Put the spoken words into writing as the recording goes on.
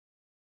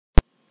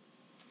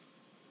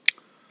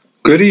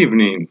Good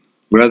evening,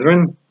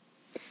 brethren,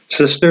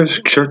 sisters,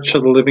 Church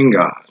of the Living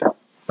God.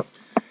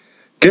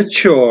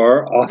 Get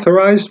your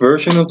authorized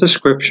version of the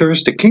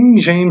Scriptures, the King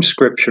James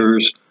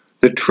Scriptures,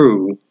 the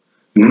true,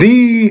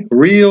 the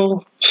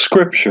real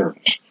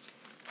Scriptures.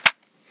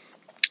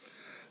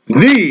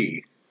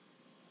 The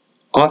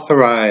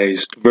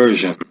authorized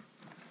version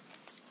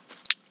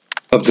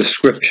of the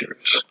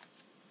Scriptures.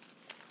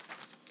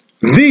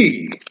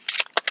 The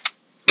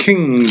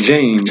King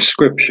James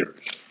Scriptures.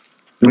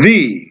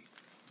 The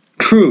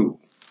true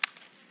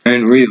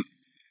and real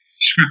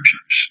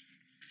Scriptures.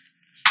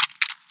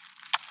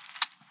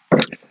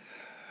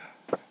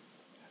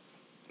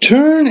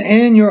 Turn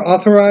in your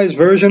authorized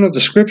version of the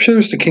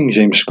Scriptures, the King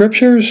James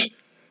Scriptures,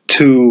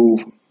 to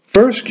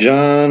 1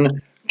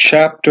 John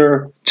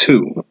chapter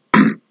 2.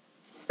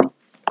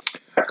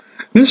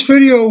 This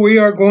video we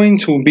are going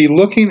to be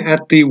looking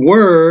at the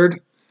word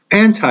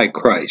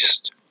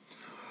Antichrist.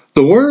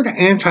 The word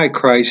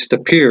Antichrist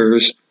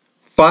appears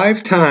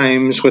 5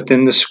 times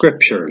within the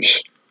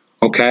Scriptures,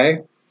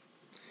 okay?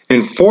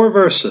 In 4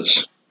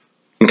 verses,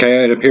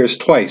 okay? It appears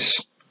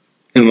twice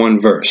in 1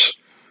 verse.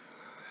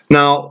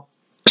 Now,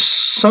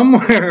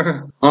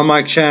 somewhere on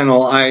my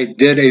channel, I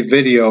did a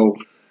video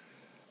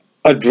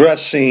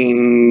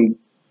addressing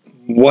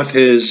what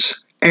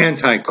is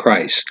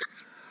Antichrist.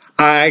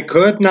 I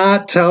could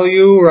not tell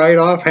you right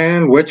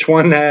offhand which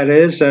one that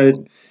is.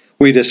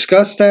 We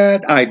discussed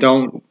that. I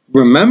don't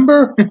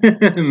remember.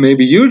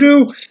 Maybe you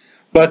do.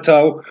 But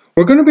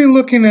we're going to be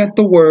looking at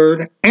the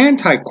word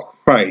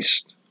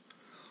Antichrist,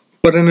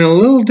 but in a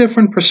little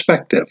different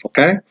perspective,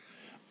 okay?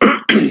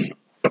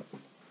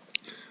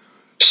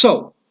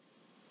 So,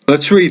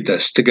 let's read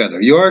this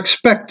together. You are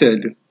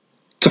expected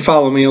to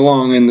follow me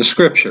along in the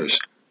Scriptures.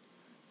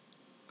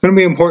 It's going to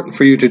be important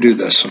for you to do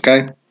this,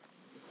 okay?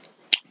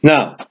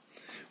 Now,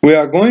 we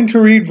are going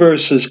to read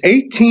verses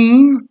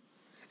 18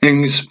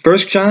 in 1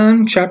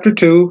 John chapter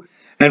 2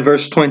 and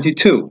verse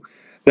 22.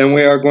 Then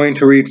we are going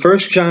to read 1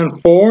 John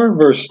 4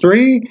 verse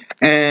 3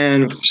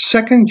 and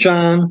 2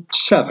 John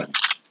 7.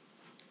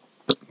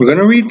 We're going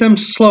to read them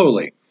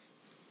slowly.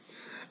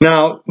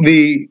 Now,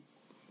 you're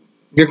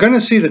going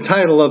to see the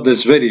title of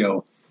this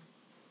video,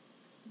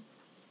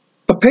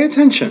 but pay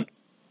attention.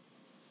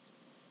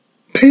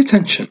 Pay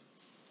attention.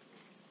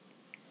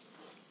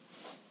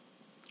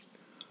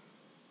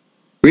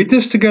 Read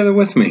this together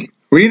with me.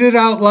 Read it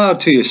out loud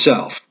to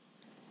yourself.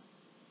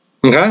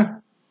 Okay?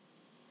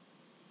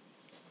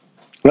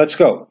 Let's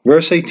go.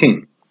 Verse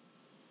 18.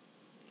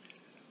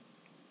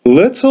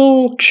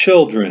 Little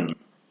children,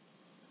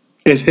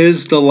 it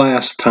is the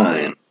last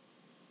time.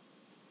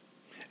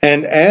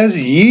 And as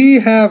ye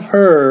have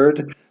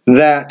heard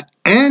that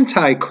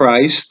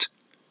Antichrist,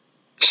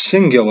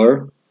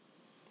 singular,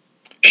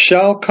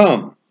 shall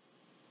come,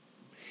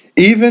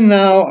 even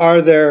now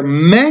are there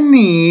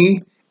many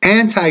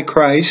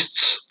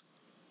Antichrists,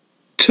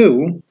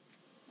 too,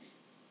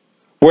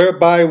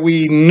 whereby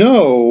we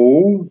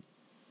know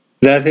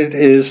that it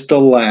is the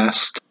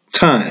last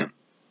time.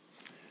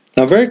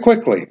 Now, very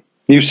quickly,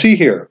 you see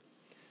here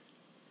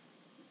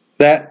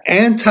that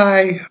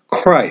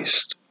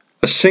Antichrist,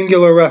 a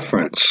singular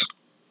reference,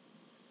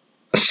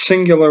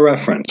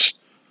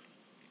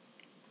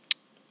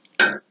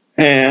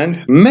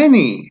 and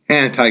many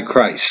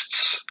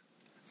Antichrists,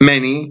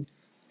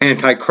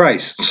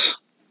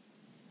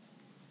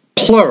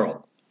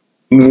 plural.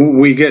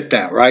 We get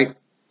that, right?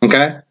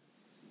 Okay?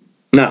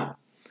 Now,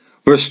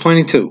 verse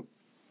 22.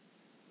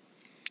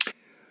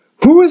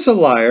 Who is a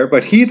liar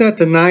but he that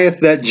denieth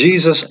that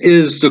Jesus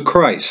is the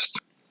Christ?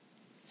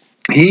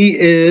 He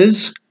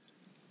is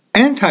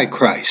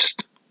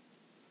Antichrist,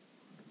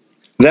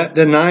 that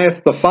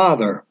denieth the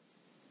Father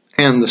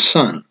and the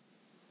Son.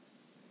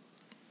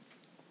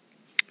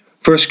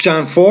 1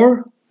 John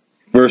 4,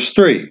 verse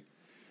 3.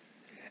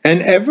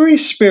 And every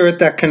spirit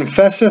that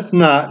confesseth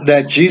not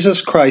that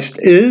Jesus Christ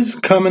is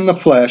come in the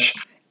flesh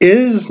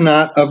is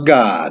not of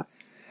God.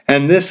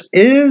 And this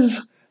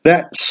is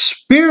that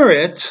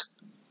spirit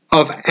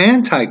of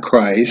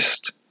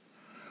Antichrist,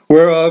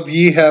 whereof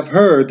ye have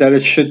heard that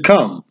it should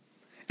come,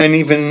 and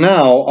even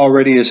now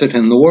already is it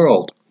in the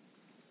world.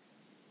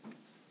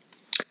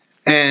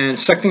 And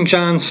 2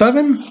 John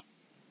 7,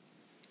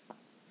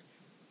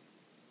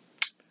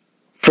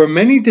 for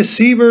many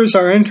deceivers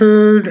are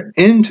entered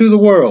into the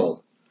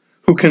world,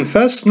 who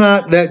confess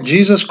not that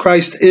Jesus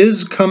Christ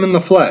is come in the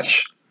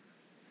flesh.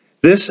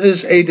 This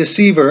is a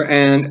deceiver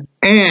and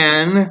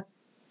an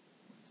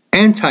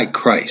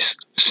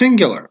Antichrist,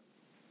 singular.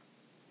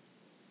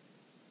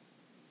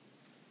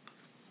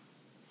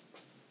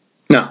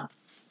 Now,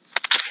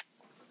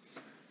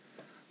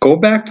 go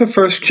back to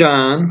 1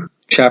 John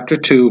chapter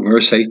 2,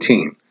 verse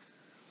 18.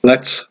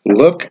 Let's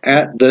look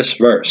at this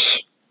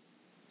verse.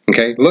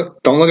 Okay,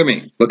 look, don't look at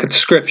me. Look at the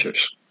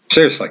Scriptures.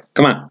 Seriously,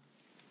 come on.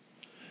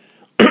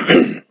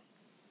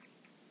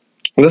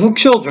 Little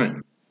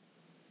children,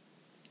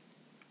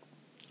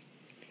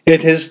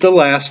 it is the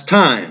last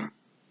time.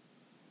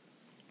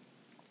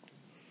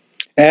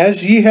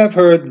 As ye have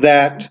heard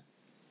that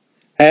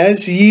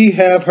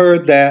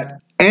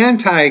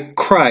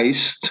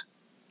Antichrist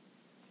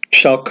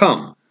shall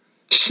come.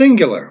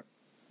 Singular.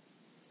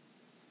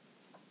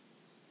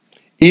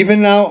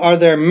 Even now are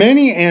there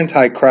many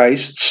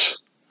Antichrists,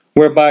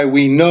 whereby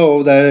we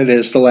know that it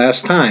is the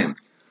last time.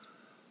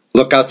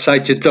 Look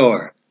outside your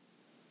door.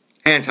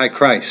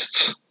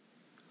 Antichrists.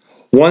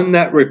 One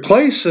that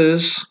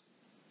replaces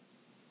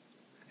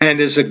and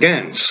is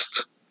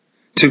against.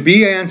 To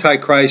be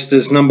Antichrist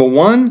is, number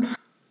one,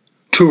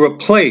 to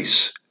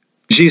replace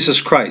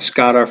Jesus Christ,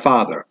 God our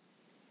Father.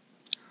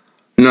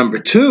 Number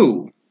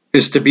two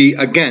is to be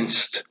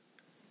against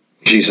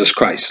Jesus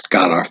Christ,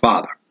 God our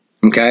Father.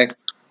 Okay?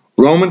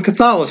 Roman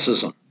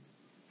Catholicism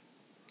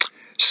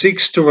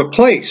seeks to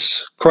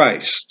replace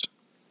Christ,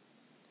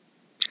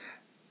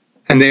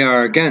 and they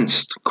are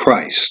against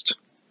Christ.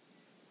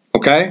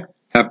 Okay?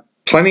 Have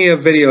plenty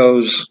of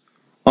videos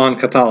on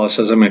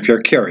Catholicism if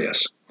you're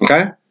curious.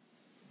 Okay?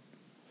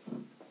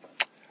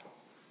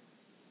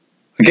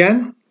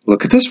 Again,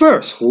 look at this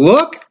verse.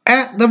 Look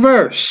at the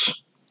verse.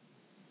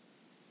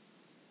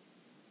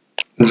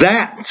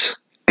 That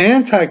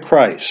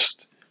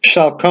Antichrist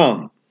shall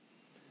come.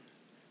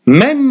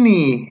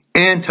 Many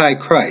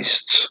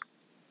Antichrists.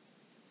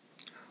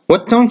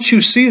 What don't you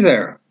see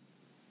there?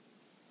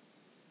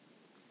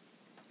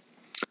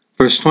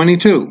 Verse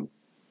 22.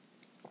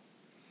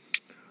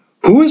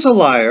 Who is a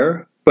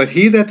liar but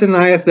he that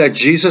denieth that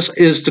Jesus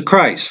is the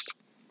Christ?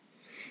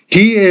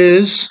 He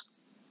is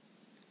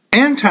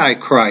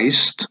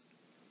Antichrist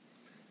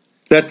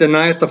that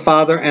denieth the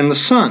Father and the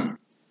Son.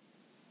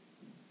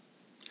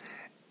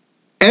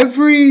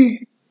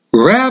 Every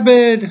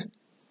rabid,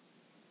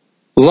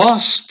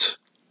 lost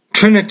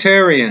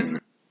Trinitarian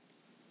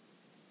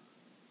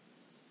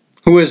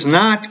who is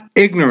not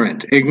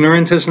ignorant,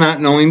 ignorant is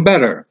not knowing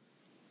better,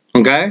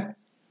 okay,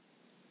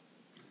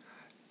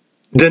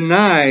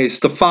 denies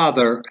the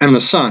Father and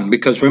the Son.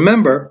 Because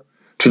remember,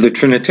 to the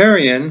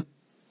Trinitarian,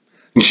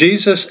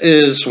 Jesus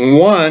is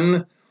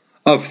one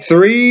of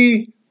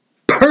three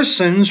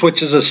persons,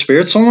 which is a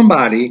spirit, soul, and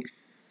body,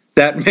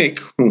 that make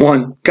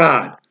one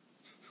God.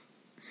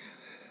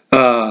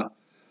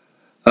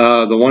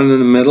 The one in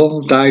the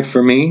middle died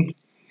for me.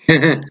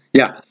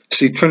 Yeah,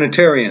 see,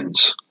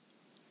 Trinitarians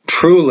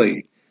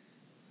truly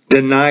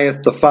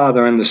denieth the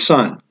Father and the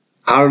Son.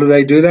 How do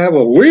they do that?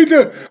 Well, we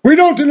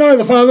don't deny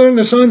the Father and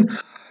the Son.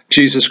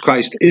 Jesus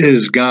Christ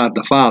is God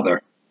the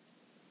Father.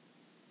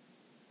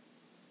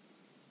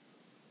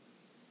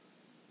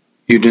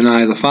 You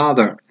deny the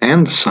Father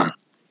and the Son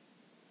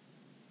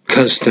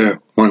because they're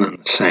one and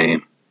the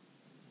same.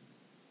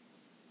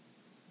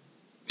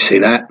 See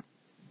that?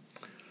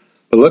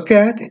 But look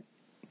at it.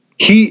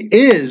 He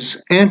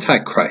is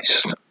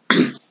Antichrist.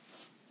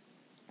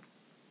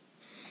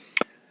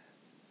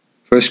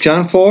 1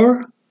 John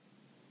 4,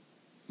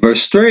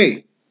 verse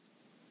 3.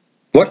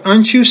 What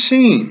aren't you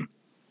seeing?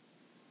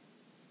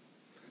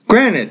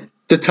 Granted,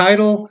 the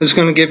title is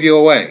going to give you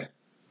away.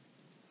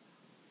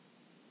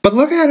 But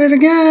look at it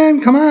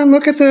again. Come on,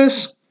 look at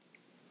this.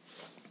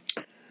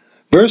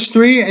 Verse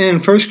 3 in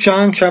 1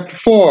 John chapter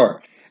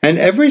 4. And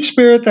every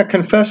spirit that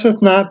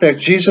confesseth not that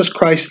Jesus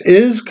Christ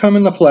is come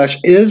in the flesh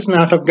is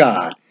not of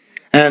God.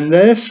 And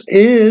this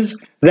is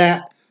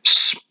that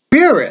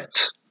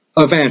spirit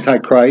of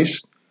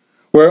Antichrist,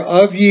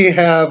 whereof ye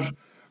have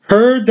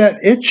heard that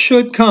it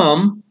should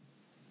come,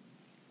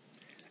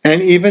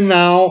 and even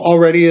now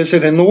already is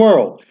it in the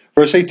world.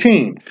 Verse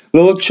 18,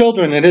 little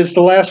children, it is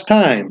the last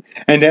time,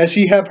 and as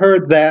ye have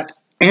heard that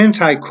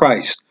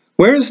Antichrist.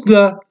 Where's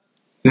the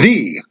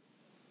thee?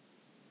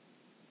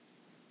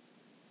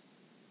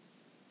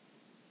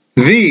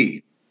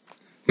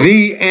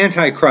 The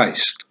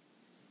Antichrist.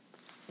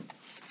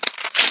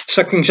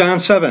 2 John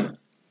 7.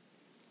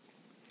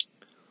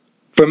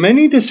 For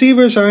many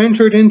deceivers are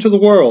entered into the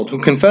world, who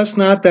confess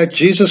not that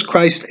Jesus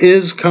Christ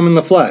is come in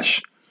the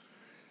flesh.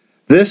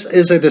 This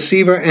is a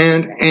deceiver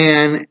and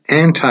an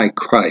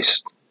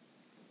Antichrist.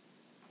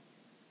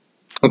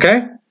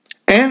 Okay?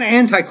 An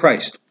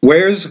Antichrist.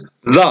 Where's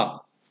the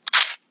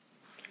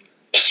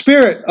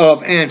spirit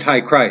of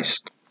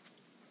Antichrist?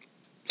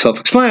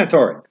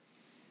 Self-explanatory.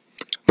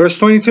 Verse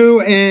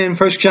 22 in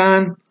 1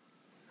 John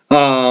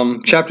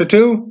chapter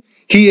 2.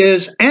 He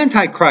is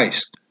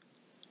Antichrist.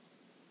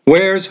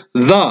 Where's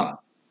the?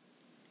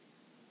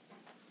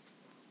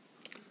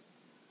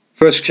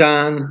 1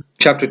 John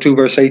chapter 2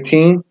 verse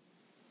 18.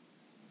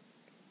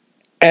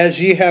 As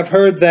ye have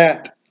heard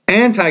that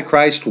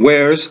Antichrist,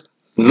 where's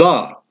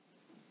the?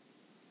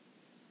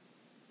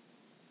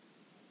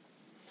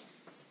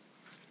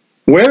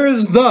 Where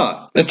is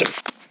the?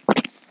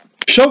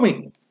 Show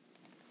me.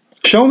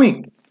 Show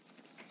me.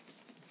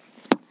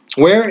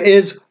 Where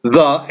is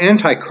the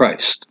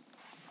Antichrist?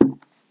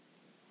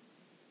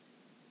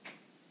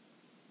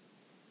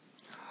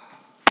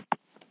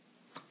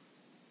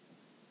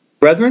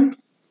 Brethren,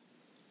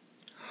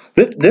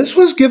 this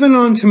was given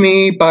unto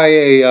me by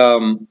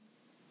a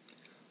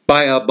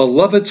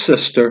beloved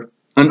sister,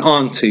 an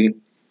auntie,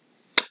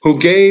 who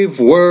gave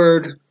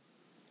word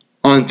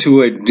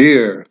unto a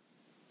dear,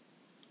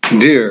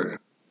 dear,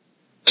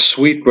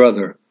 sweet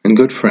brother and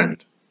good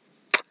friend.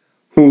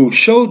 who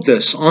showed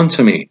this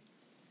unto me.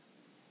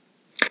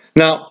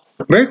 Now,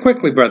 very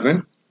quickly,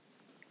 brethren,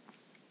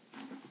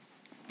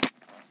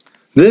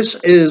 this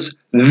is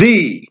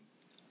the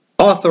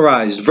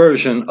authorized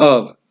version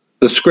of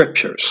the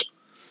Scriptures.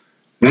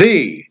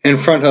 The in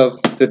front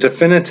of the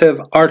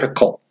definitive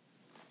article.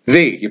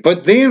 The. You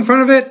put the in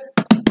front of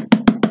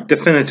it,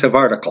 definitive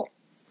article.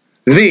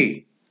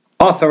 The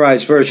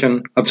authorized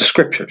version of the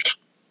Scriptures.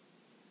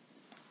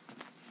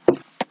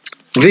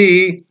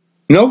 The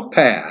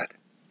notepad.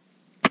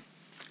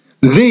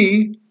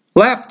 The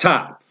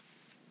laptop.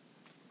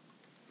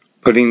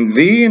 Putting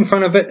the in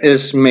front of it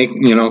is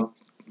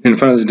in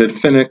front of the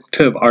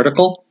definitive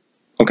article.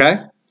 Okay?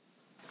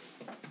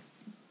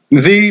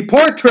 The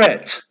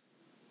portrait.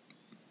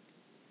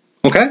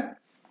 Okay?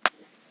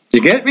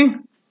 You get me?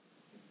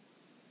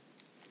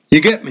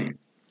 You get me?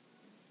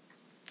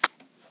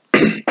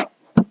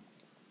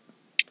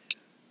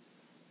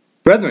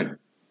 Brethren,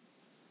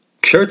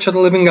 Church of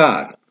the Living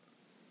God,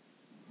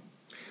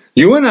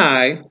 you and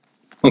I,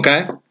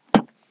 okay,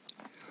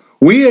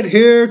 we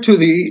adhere to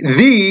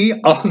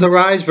the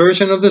authorized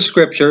version of the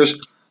Scriptures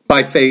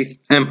by faith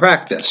and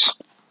practice.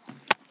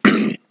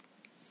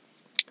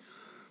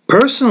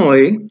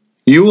 Personally,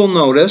 you will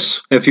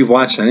notice, if you've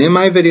watched any of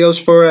my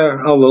videos for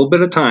a little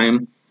bit of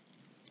time,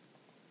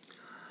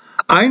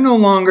 I no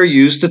longer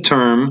use the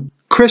term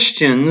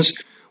Christians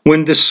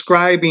when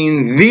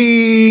describing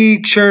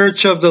the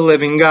Church of the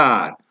Living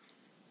God.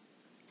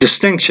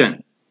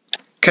 Distinction.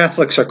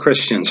 Catholics are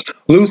Christians.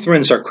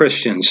 Lutherans are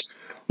Christians.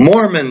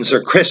 Mormons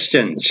are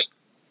Christians.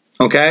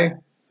 Okay?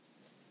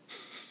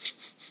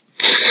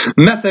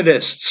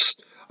 Methodists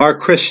are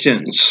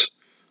Christians.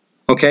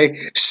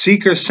 Okay?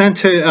 Seeker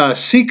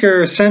sensitives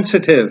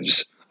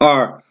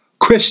are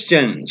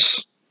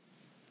Christians.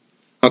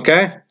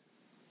 Okay?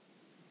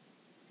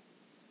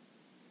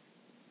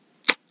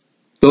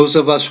 Those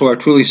of us who are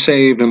truly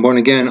saved and born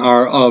again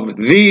are of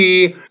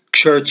the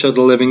Church of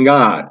the Living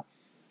God.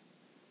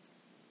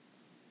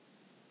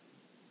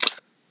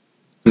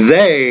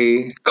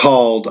 They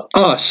called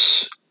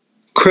us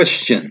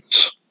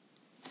Christians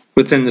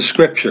within the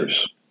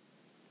Scriptures.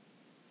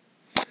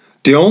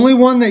 The only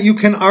one that you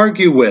can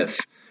argue with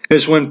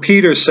is when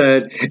Peter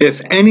said,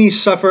 if any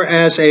suffer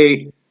as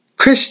a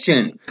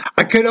Christian.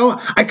 I could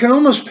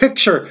almost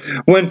picture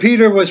when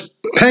Peter was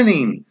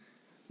penning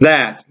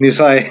that. He's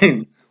like,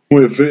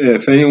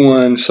 if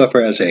anyone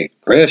suffer as a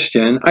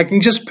Christian, I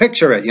can just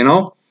picture it, you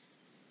know.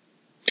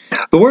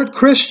 The word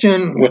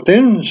Christian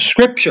within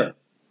Scripture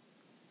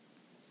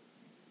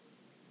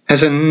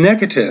has a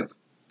negative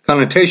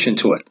connotation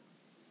to it.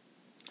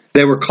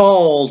 They were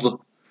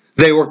called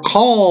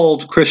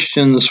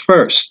Christians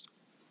first.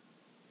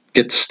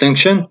 Get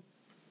distinction?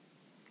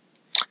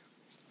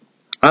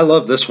 I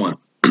love this one.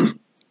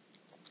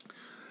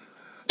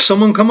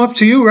 Someone come up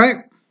to you,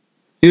 right?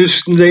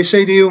 They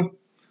say to you,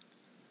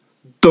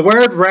 the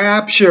word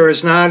rapture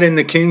is not in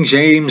the King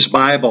James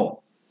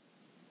Bible.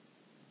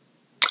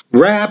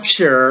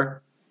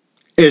 Rapture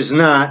is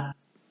not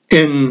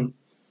in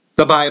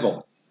the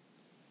Bible.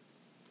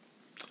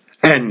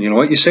 And you know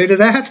what you say to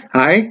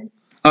that?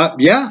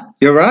 Yeah,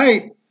 you're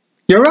right.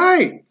 You're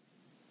right.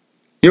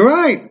 You're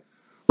right.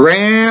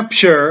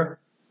 Rapture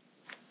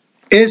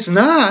is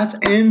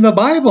not in the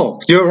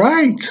Bible. You're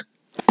right.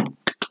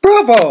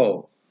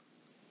 Bravo.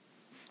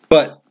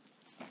 But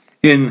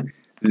in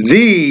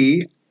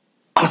the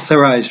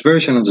authorized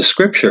version of the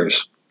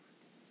Scriptures,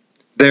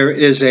 there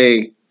is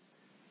a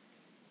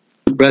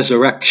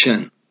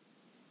resurrection.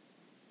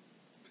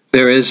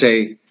 There is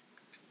a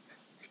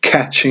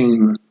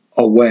catching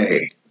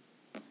away.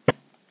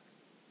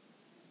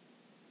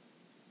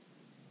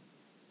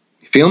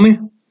 You feel me?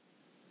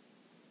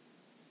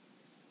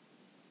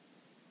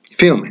 You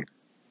feel me?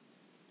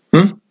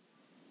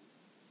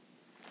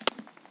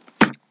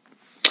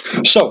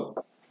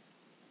 So,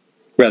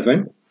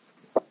 brethren,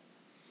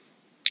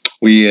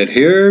 we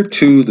adhere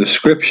to the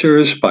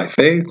Scriptures by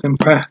faith and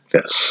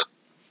practice.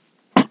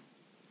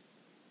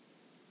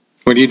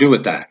 What do you do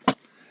with that?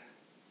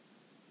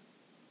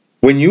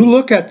 When you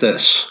look at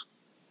this,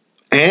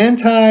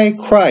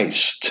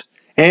 Antichrists,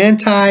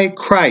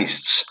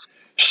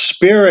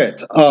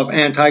 spirit of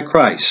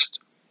Antichrist.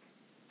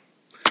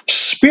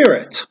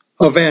 Spirit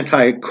of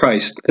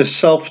Antichrist is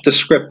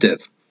self-descriptive.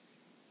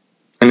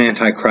 An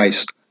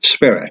Antichrist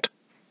spirit.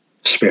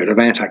 Spirit of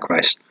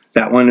Antichrist.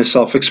 That one is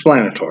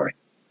self-explanatory.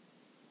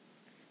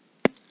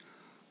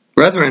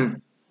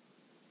 Brethren,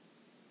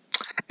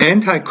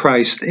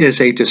 Antichrist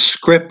is a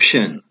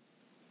description,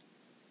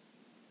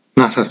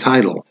 not a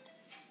title.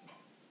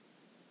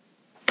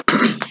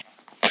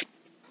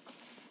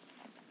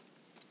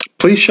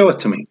 Please show it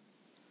to me.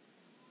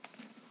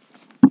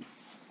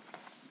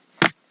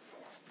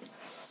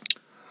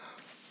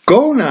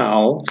 Go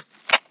now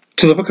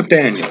to the book of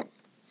Daniel.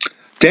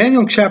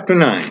 Daniel chapter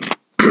 9.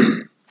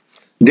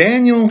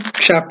 Daniel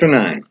chapter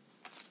 9.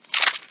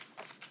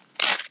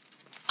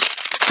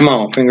 Come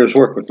on, fingers,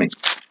 work with me.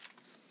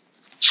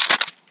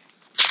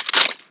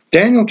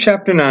 Daniel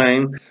chapter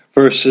 9,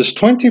 verses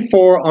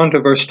 24 on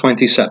to verse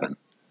 27.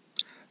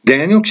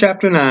 Daniel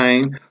chapter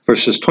 9,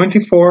 verses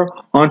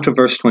 24 on to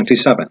verse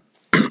 27.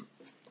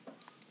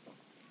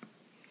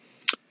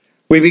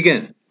 We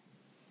begin.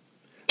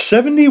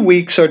 70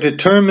 weeks are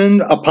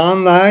determined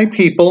upon thy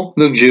people,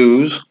 the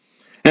Jews,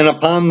 and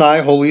upon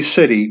thy holy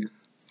city,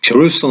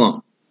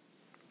 Jerusalem,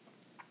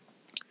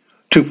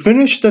 to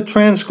finish the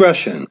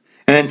transgression,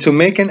 and to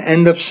make an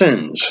end of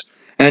sins,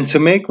 and to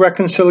make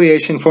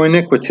reconciliation for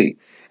iniquity,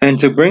 and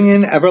to bring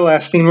in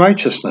everlasting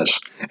righteousness,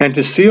 and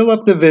to seal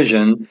up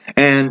division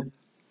and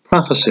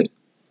prophecy,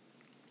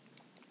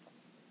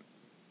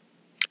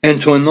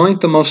 and to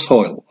anoint the most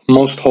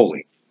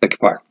holy. Beg your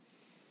pardon.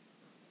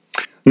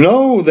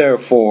 Know,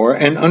 therefore,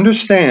 and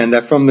understand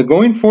that from the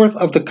going forth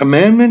of the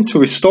commandment to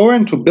restore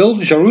and to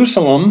build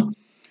Jerusalem,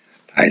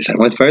 ties in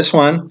with verse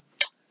 1,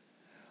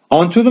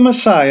 unto the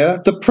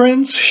Messiah, the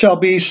prince shall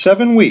be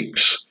 7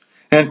 weeks,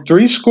 and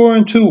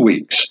 62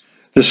 weeks.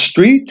 The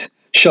street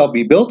shall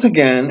be built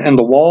again, and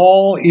the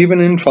wall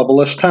even in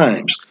troublous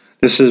times.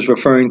 This is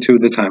referring to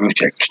the time of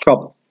Jacob's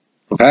trouble.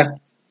 Okay?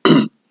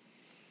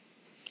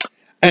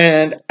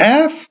 And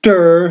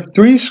after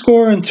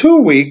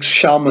 62 weeks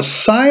shall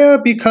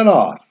Messiah be cut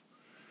off,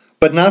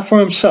 but not for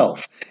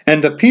himself.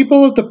 And the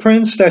people of the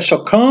prince that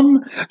shall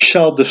come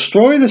shall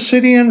destroy the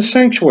city and the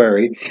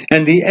sanctuary,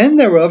 and the end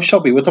thereof shall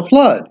be with a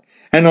flood.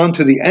 And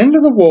unto the end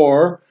of the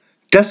war,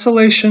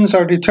 desolations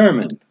are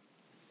determined.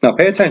 Now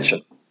pay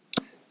attention.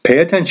 Pay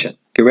attention.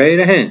 Get ready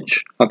to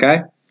hinge.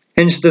 Okay?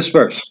 Hinge this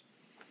verse.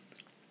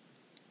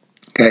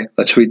 Okay,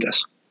 let's read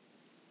this.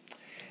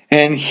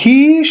 And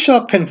he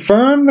shall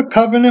confirm the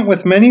covenant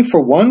with many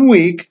for 1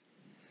 week.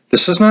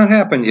 This has not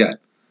happened yet.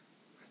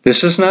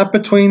 This is not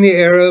between the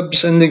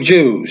Arabs and the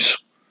Jews,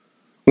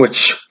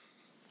 which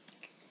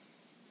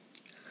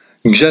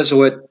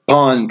Jesuit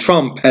pawn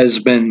Trump has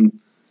been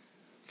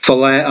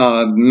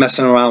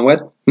messing around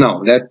with.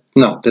 No,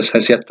 this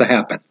has yet to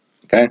happen.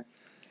 Okay?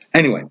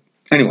 Anyway.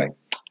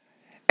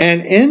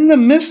 And in the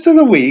midst of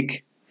the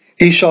week,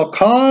 he shall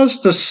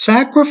cause the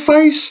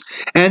sacrifice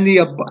and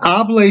the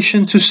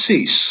oblation to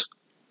cease.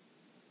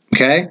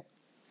 Okay?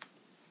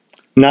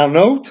 Now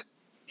note,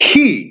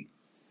 he,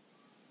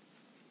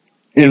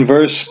 in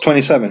verse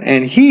 27,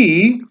 and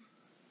he,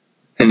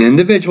 an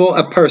individual,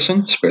 a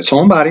person, spirit,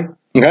 soul, and body,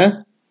 okay,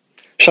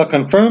 shall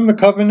confirm the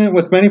covenant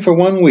with many for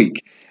 1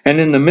 week. And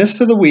in the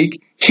midst of the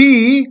week,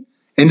 he,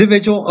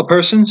 individual, a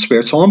person,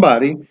 spirit, soul, and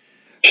body,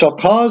 shall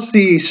cause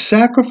the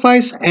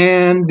sacrifice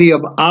and the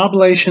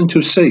oblation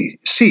to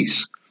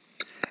cease.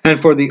 And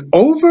for the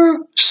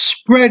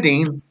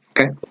overspreading,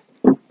 okay,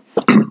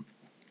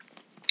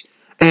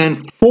 and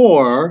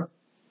for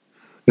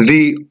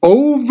the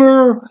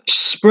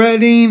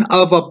overspreading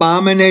of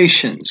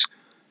abominations,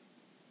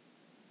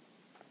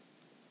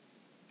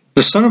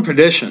 the son of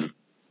perdition,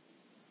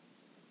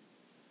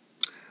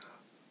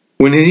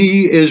 when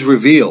he is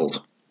revealed,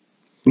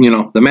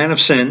 the man of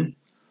sin,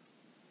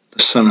 the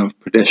son of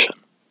perdition,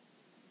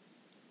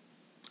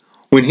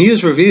 when he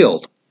is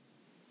revealed,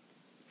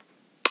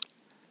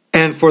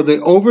 and for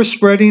the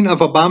overspreading of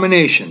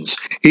abominations,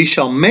 he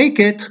shall make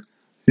it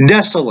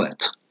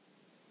desolate,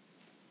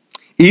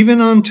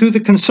 even unto the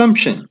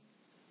consumption,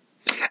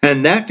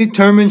 and that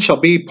determined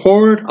shall be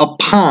poured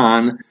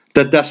upon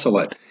the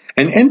desolate.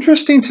 And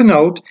interesting to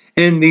note,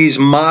 in these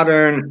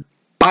modern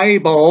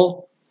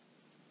Bible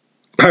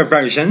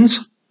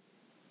perversions,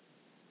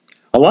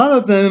 a lot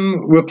of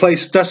them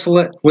replace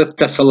desolate with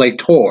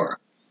desolator.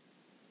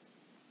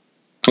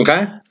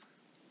 Okay?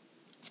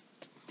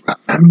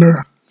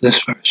 Remember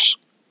this verse.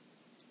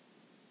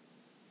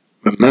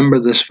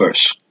 Remember this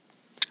verse.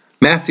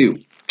 Matthew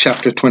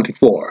chapter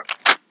 24.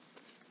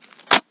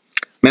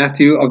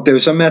 Matthew,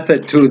 there's a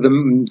method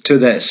to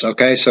this,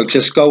 okay? So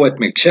just go with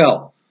me.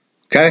 Chill.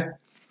 Okay?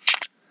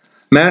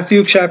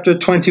 Matthew chapter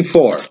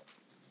 24.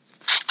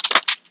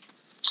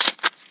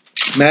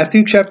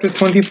 Matthew chapter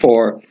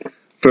 24,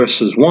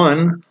 verses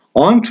 1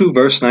 on to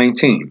verse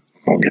 19.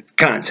 We'll get the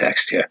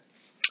context here.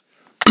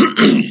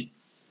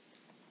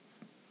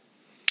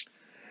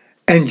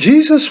 And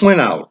Jesus went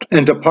out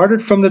and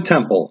departed from the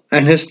temple,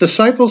 and his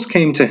disciples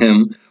came to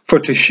him for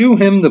to shew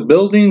him the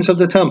buildings of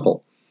the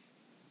temple.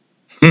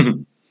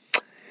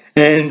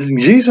 And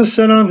Jesus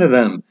said unto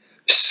them,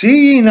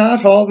 See ye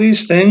not all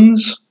these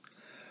things?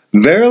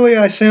 Verily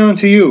I say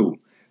unto you,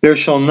 there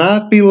shall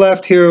not be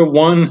left here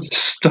one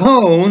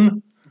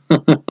stone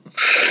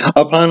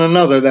upon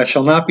another that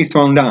shall not be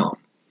thrown down.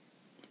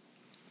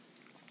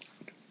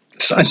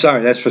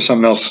 Sorry, that's for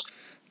something else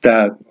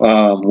that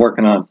I'm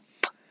working on.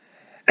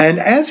 And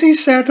as he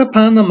sat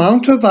upon the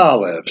Mount of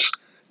Olives,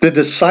 the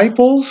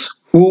disciples,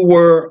 who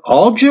were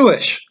all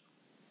Jewish,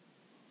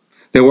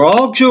 they were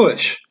all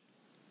Jewish.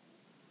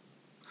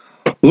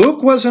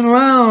 Luke wasn't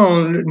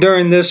around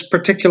during this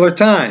particular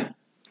time.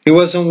 He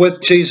wasn't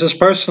with Jesus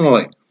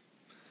personally.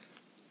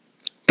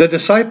 The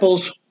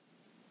disciples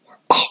were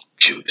all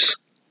Jews.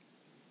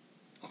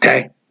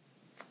 Okay?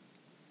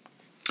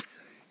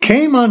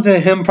 Came unto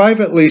him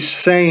privately,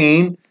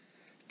 saying,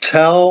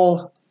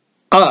 Tell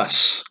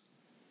us.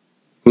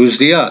 Who's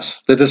the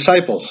us? The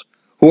disciples.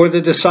 Who are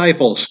the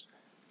disciples?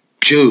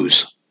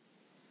 Jews.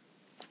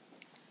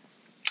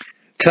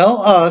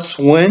 Tell us,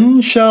 when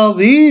shall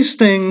these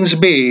things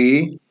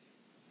be,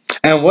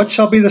 and what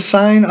shall be the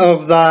sign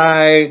of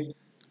thy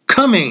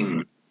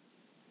coming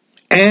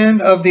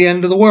and of the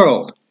end of the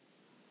world?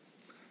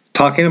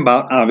 Talking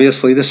about,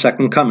 obviously, the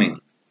second coming.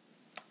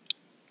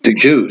 The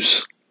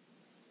Jews.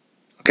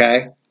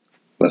 Okay?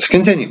 Let's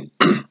continue.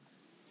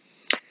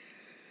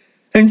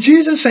 And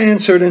Jesus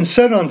answered and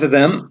said unto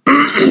them,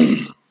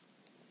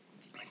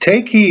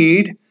 Take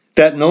heed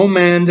that no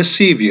man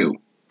deceive you.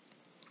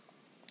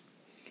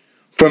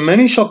 For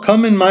many shall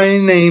come in my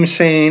name,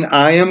 saying,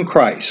 I am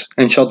Christ,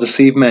 and shall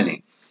deceive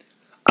many.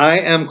 I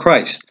am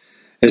Christ.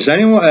 If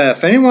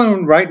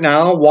anyone right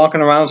now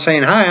walking around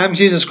saying, Hi, I'm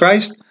Jesus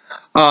Christ,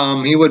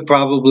 he would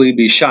probably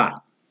be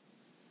shot.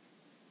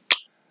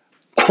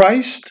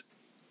 Christ,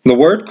 the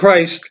word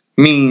Christ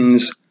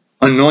means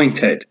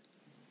anointed.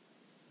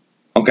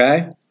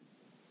 Okay?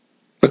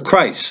 The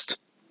Christ,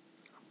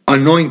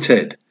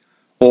 anointed,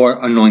 or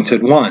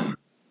anointed one.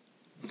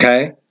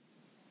 Okay?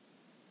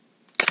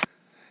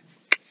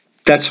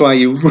 That's why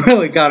you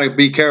really got to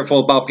be careful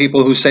about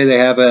people who say they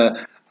have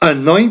a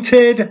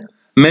anointed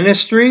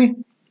ministry.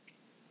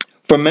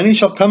 For many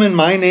shall come in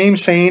my name,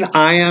 saying,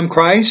 I am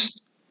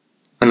Christ,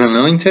 an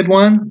anointed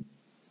one.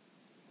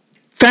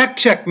 Fact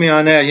check me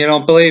on that. You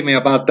don't believe me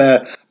about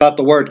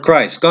the word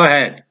Christ. Go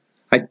ahead.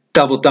 I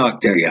double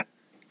dog dare you.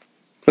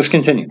 Let's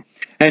continue.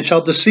 And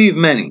shall deceive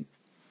many.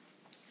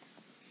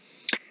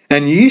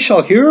 And ye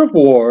shall hear of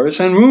wars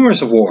and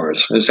rumors of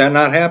wars. Is that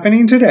not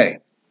happening today?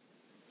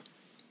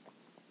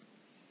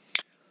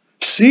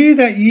 See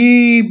that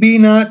ye be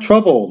not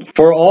troubled,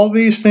 for all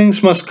these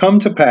things must come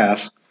to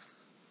pass,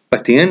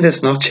 but the end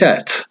is not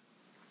yet.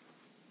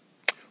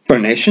 For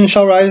nation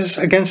shall rise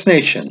against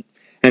nation,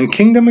 and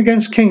kingdom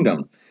against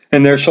kingdom,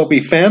 and there shall be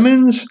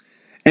famines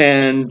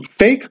and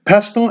fake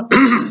pestilence.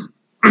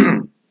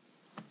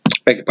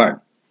 Beg your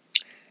pardon.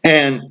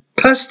 And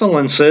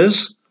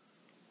pestilences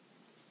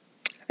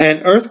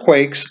and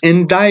earthquakes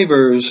in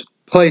divers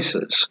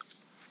places.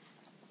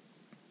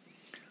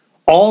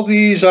 All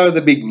these are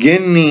the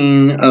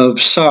beginning of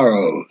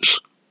sorrows.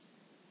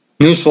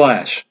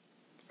 Newsflash.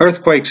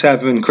 Earthquakes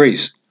have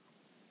increased.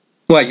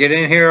 What, you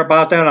didn't hear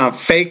about that on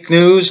fake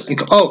news?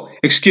 Oh,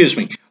 excuse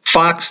me.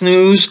 Fox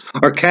News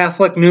or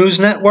Catholic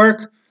News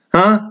Network?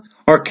 Huh?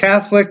 Or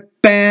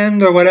Catholic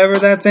Band or whatever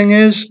that thing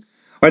is?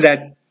 Or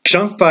that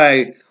junk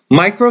by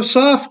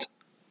Microsoft?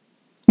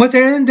 What, they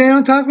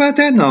don't talk about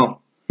that?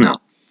 No.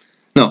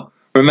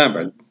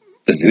 Remember,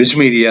 the news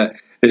media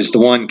is the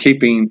one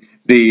keeping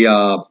the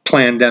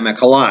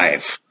plandemic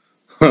alive.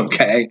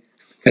 Okay?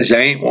 Because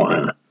there ain't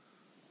one.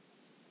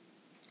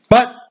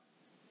 But,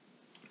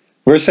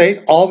 verse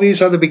 8, all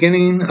these are the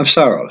beginning of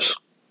sorrows.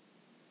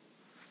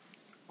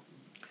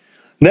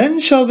 Then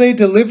shall they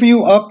deliver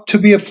you up to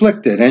be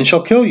afflicted, and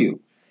shall kill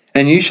you,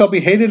 and ye shall be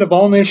hated of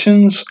all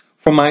nations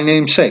for my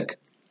name's sake.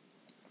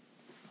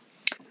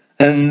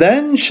 And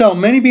then shall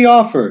many be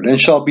offered,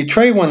 and shall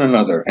betray one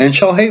another, and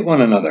shall hate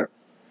one another.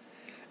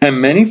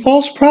 And many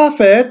false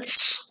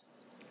prophets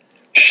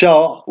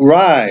shall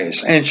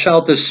rise, and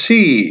shall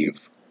deceive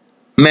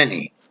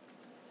many.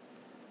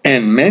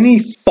 And many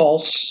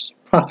false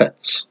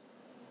prophets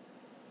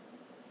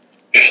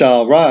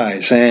shall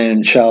rise,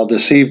 and shall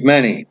deceive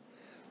many.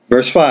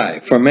 Verse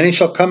 5, For many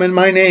shall come in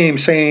my name,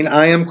 saying,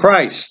 I am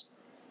Christ,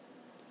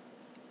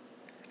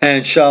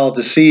 and shall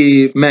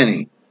deceive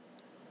many.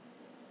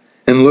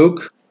 In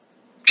Luke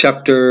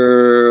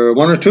chapter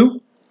 1 or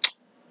 2,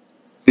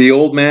 the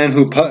old man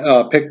who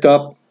picked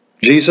up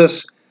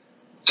Jesus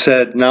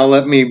said, Now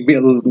let me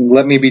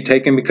be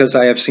taken, because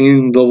I have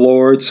seen the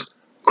Lord's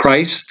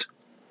Christ,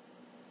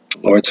 the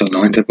Lord's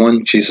anointed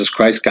one, Jesus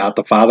Christ, God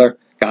the Father,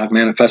 God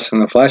manifested in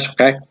the flesh.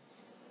 Okay?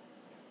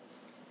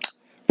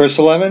 Verse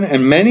 11,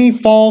 And many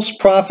false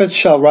prophets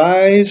shall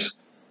rise,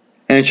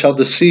 and shall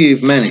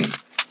deceive many.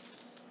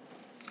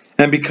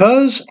 And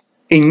because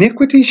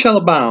iniquity shall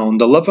abound,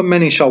 the love of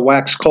many shall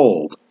wax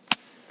cold.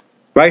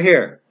 Right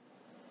here.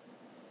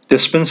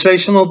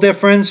 Dispensational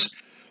difference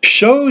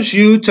shows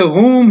you to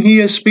whom he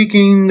is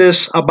speaking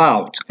this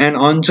about, and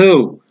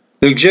unto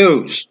the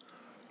Jews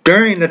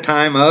during the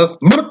time of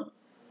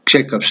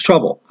Jacob's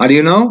trouble. How do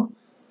you know?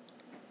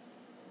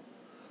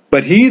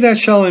 But he that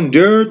shall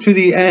endure to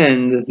the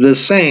end, the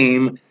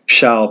same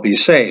shall be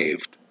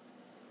saved.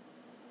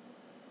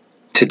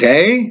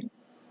 Today,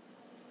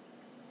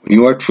 when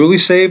you are truly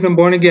saved and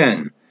born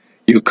again,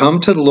 you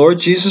come to the Lord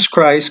Jesus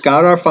Christ,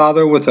 God our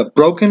Father, with a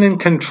broken and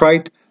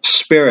contrite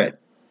spirit.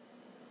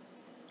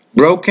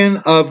 Broken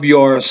of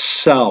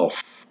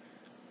yourself.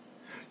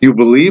 You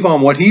believe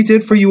on what he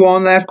did for you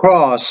on that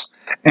cross,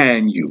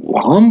 and you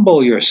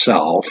humble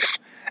yourself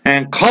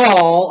and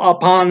call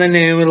upon the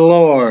name of the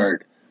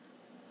Lord.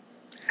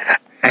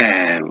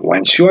 And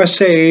once you are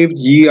saved,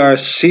 ye are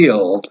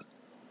sealed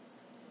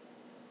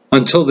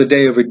until the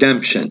day of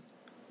redemption.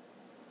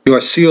 You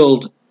are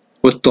sealed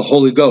with the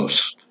Holy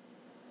Ghost,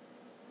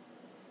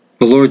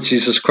 the Lord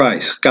Jesus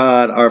Christ,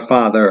 God our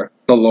Father.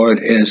 The Lord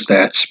is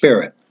that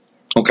Spirit.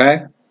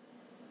 Okay?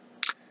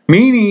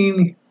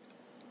 Meaning,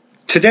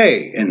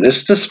 today, in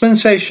this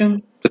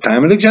dispensation, the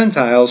time of the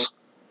Gentiles,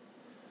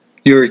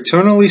 you're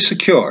eternally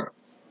secure.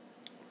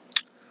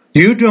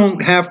 You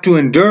don't have to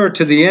endure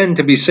to the end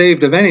to be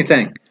saved of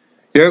anything.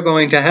 You're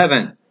going to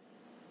heaven.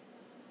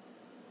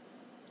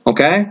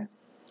 Okay?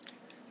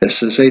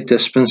 This is a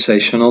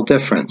dispensational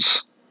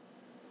difference.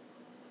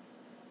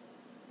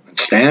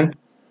 Understand?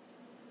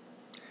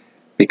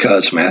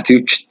 Because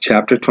Matthew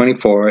chapter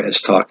 24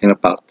 is talking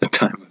about the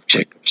time of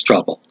Jacob's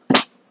trouble,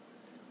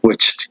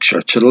 which the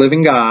Church of the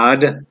Living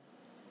God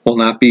will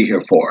not be here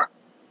for.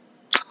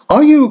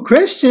 All you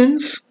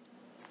Christians,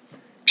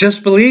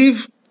 just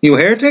believe, you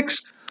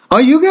heretics,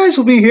 all you guys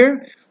will be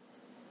here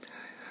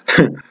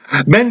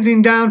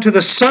bending down to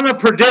the son of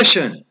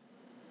perdition.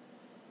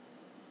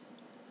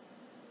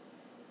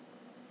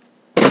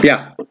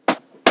 Yeah.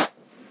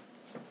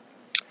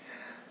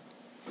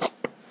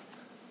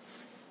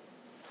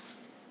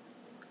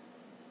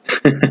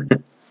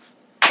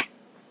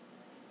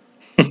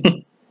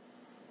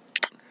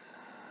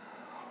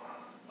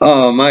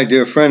 Oh, my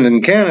dear friend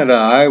in Canada,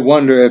 I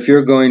wonder if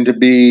you're going to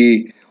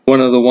be one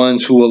of the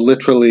ones who will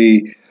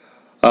literally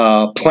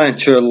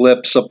plant your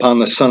lips upon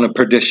the son of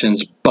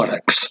perdition's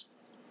buttocks.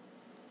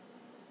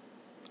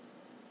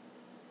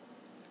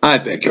 I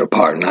beg your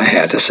pardon, I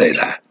had to say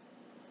that.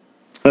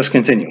 Let's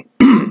continue.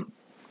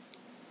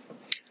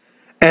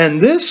 And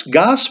this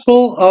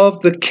gospel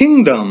of the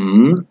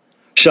kingdom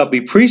shall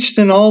be preached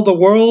in all the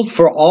world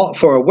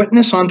for a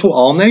witness unto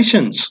all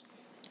nations.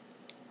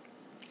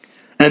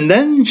 And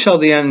then shall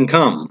the end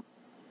come.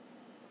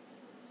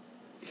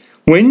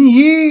 When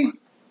ye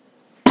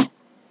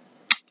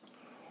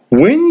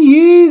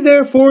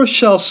therefore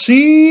shall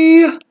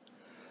see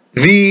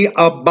the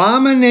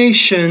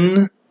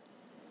abomination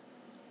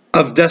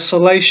of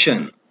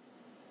desolation,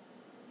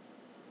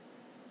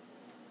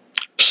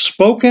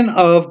 spoken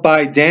of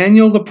by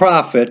Daniel the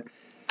prophet,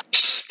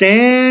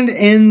 stand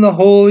in the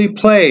holy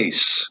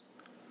place.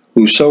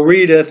 Whoso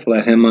readeth,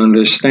 let him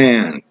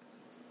understand.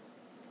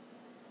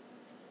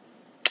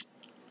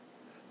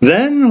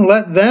 Then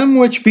let them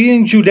which be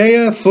in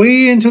Judea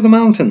flee into the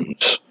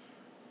mountains.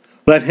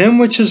 Let him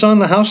which is on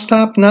the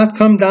housetop not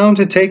come down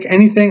to take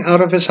anything out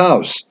of his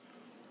house.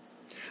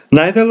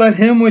 Neither let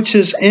him which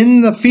is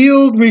in the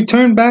field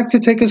return back to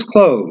take his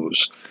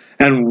clothes.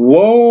 And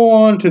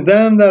woe unto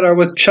them that are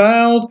with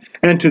child,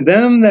 and to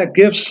them that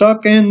give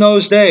suck in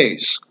those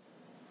days.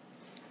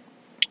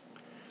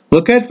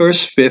 Look at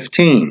verse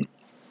 15.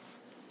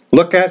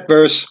 Look at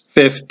verse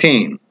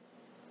 15.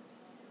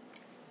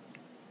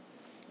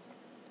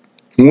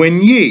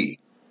 When ye,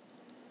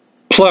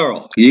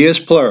 plural, ye is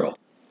plural,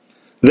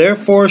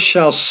 therefore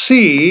shall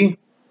see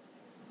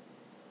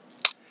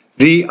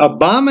the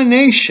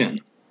abomination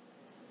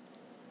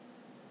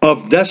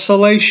of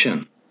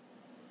desolation,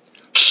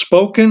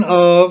 spoken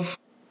of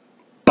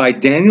by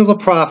Daniel the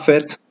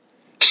prophet,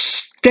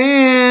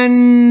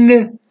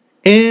 stand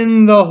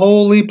in the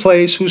holy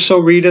place. Whoso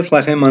readeth,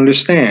 let him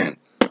understand.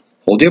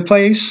 Hold your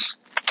place.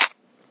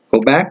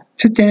 Go back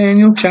to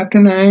Daniel chapter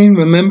 9.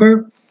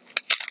 Remember?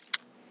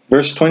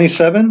 Verse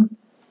 27.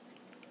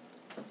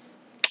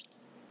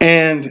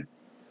 And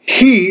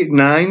he,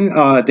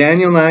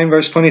 Daniel 9,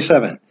 verse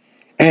 27.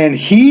 And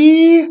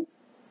he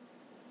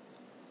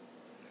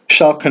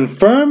shall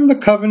confirm the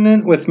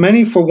covenant with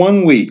many for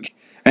 1 week.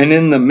 And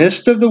in the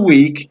midst of the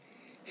week,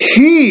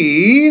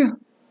 he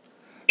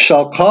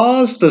shall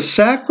cause the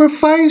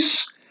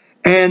sacrifice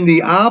and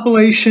the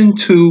oblation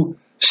to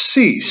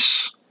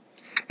cease.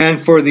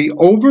 And for the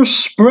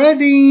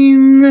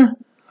overspreading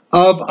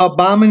of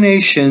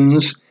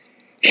abominations,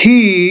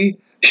 he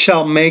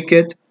shall make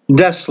it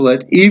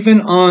desolate,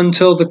 even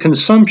until the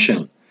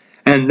consumption.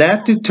 And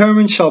that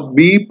determined shall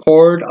be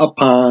poured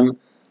upon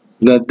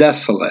the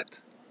desolate.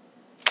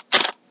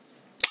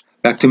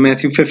 Back to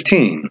Matthew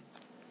 15.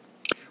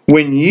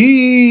 When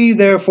ye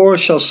therefore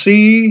shall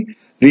see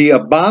the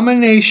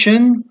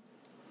abomination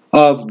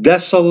of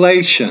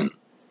desolation,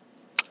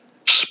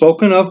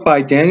 spoken of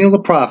by Daniel the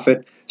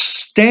prophet,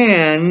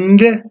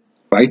 stand,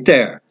 right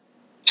there,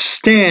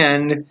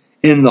 stand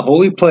in the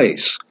holy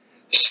place.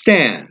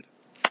 Stand.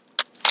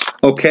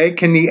 Okay,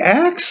 can the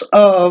acts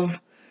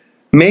of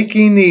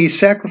making the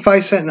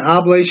sacrifice and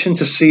oblation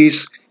to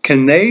cease,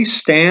 can they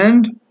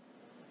stand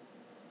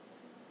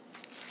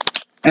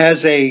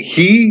as a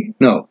he?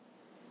 No.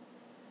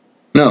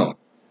 No.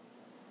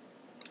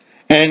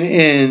 And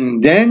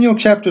in Daniel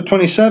chapter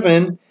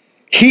 27,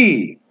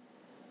 he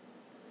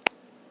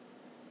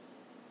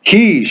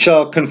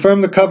shall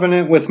confirm the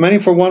covenant with many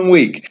for 1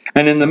 week.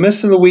 And in the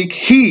midst of the week,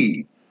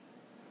 he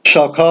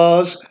shall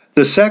cause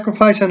the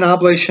sacrifice and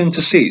oblation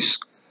to cease.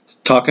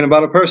 Talking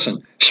about a person,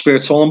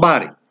 spirit, soul, and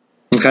body.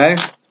 Okay?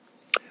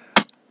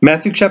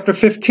 Matthew chapter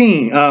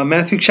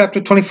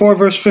 24,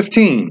 verse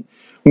 15.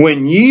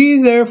 When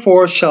ye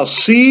therefore shall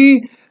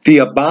see the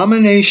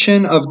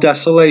abomination of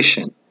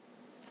desolation.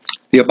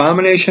 The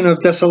abomination of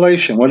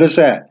desolation, what is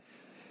that?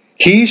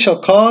 He shall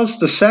cause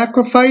the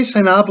sacrifice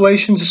and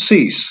oblation to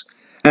cease.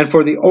 And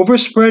for the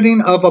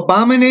overspreading of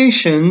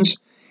abominations,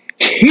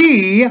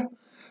 he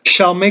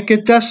shall make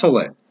it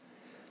desolate,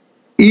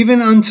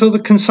 even until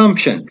the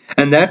consumption,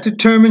 and that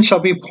determined shall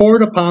be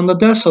poured upon the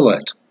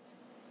desolate.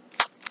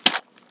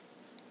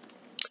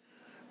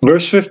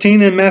 Verse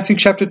 15 in Matthew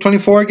chapter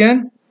 24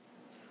 again.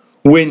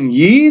 When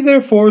ye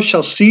therefore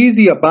shall see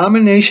the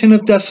abomination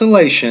of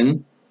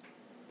desolation,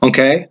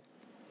 okay,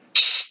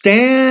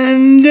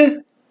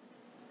 stand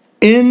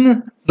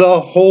in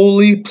the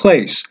holy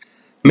place,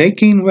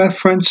 making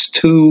reference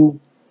to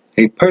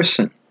a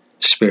person,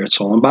 spirit,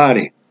 soul, and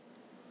body.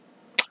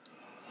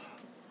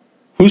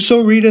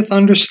 Whoso readeth,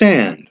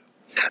 understand.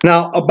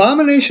 Now,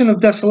 abomination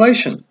of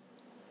desolation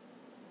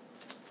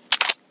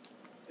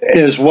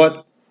is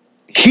what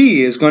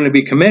he is going to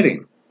be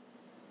committing.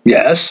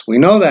 Yes, we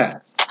know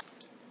that.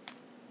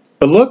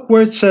 But look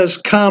where it says,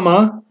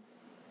 comma,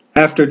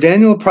 after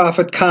Daniel the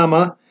prophet,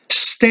 comma,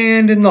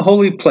 stand in the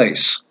holy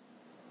place.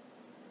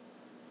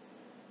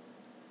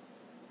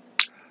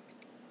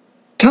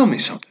 Tell me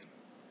something.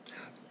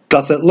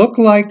 Doth it look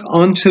like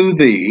unto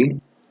thee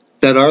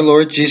that our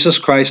Lord Jesus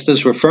Christ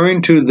is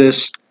referring to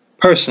this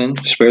person,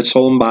 spirit,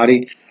 soul, and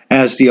body,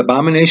 as the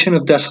abomination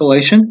of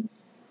desolation?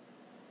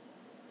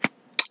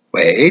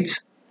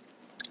 Wait.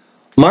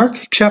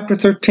 Mark chapter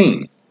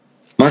 13.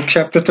 Mark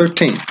chapter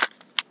 13.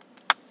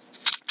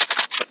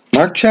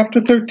 Mark chapter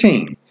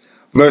 13,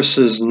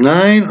 verses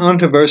 9 on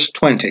to verse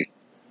 20.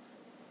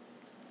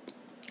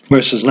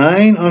 Verses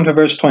 9 on to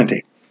verse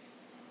 20.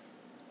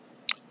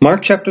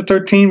 Mark chapter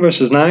 13,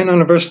 verses 9 on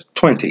to verse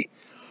 20.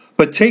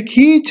 But take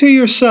heed to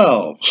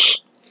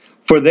yourselves,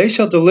 for they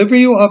shall deliver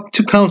you up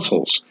to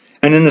councils,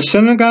 and in the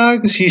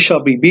synagogues ye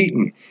shall be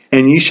beaten,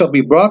 and ye shall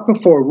be brought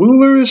before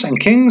rulers and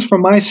kings for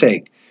my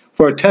sake,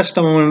 for a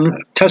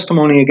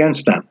testimony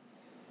against them.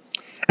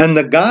 And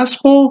the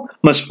gospel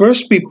must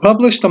first be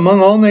published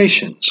among all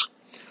nations.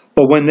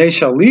 But when they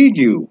shall lead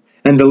you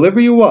and deliver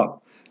you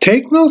up,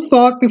 take no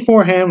thought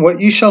beforehand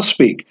what ye shall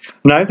speak,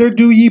 neither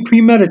do ye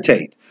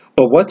premeditate,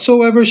 but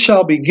whatsoever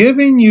shall be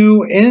given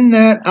you in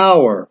that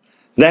hour,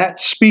 that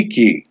speak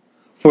ye.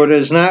 For it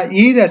is not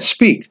ye that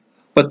speak,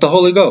 but the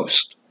Holy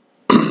Ghost.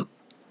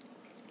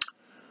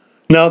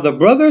 Now the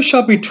brother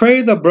shall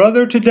betray the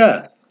brother to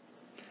death,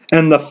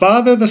 and the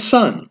father the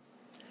son.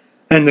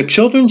 And the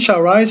children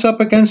shall rise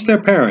up against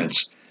their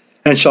parents,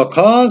 and shall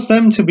cause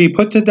them to be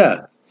put to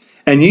death.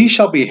 And ye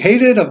shall be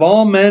hated of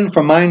all men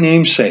for my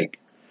name's sake.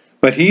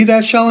 But he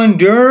that shall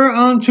endure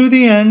unto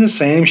the end, the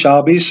same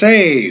shall be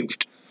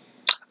saved.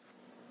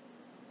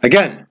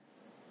 Again,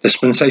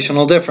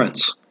 dispensational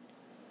difference.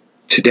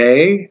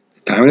 Today,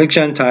 the time of the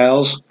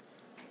Gentiles,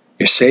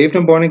 you're saved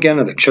and born again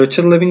of the Church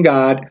of the Living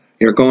God,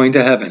 you're going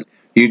to heaven.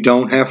 You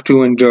don't have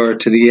to endure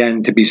to the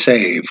end to be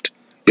saved.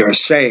 You're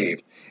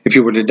saved. If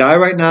you were to die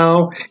right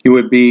now, you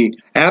would be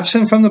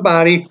absent from the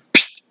body,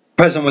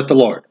 present with the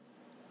Lord.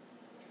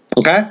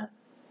 Okay?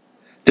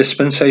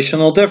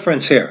 Dispensational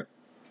difference here.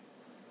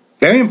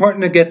 Very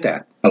important to get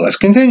that. But let's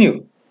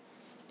continue.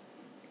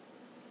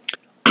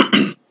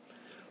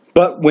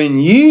 But when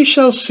ye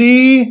shall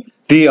see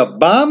the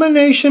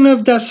abomination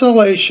of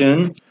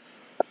desolation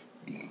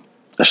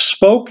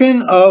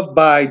spoken of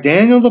by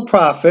Daniel the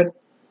prophet,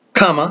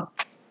 comma,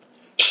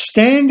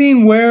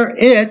 standing where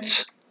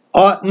it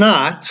ought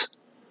not,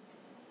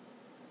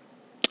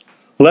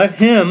 let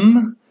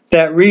him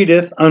that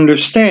readeth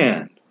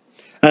understand,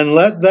 and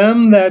let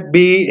them that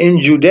be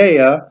in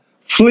Judea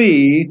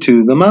flee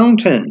to the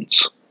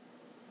mountains.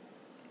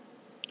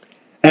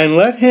 And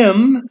let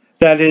him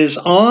that is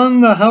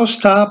on the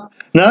housetop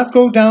not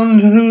go down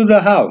into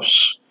the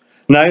house,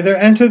 neither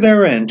enter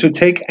therein to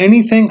take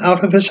anything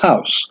out of his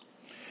house.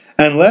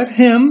 And let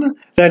him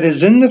that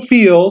is in the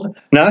field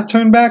not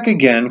turn back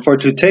again for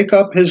to take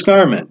up his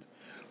garment.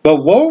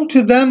 But woe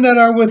to them that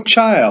are with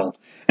child,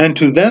 and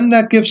to them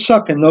that give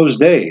suck in those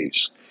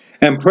days.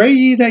 And pray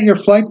ye that your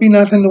flight be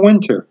not in the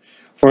winter.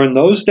 For in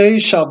those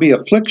days shall be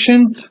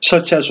affliction,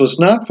 such as was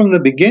not from the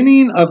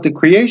beginning of the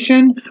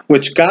creation,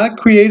 which God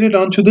created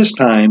unto this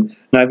time,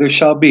 neither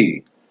shall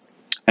be.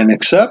 And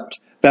except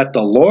that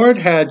the Lord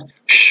had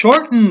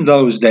shortened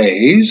those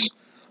days,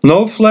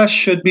 no flesh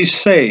should be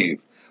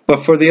saved,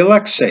 but for the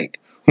elect's sake,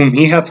 whom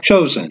he hath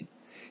chosen,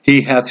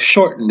 he hath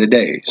shortened the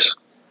days.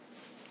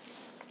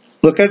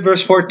 Look at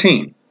verse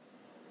 14.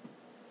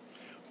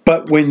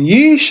 But when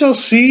ye shall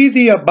see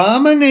the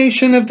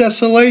abomination of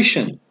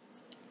desolation,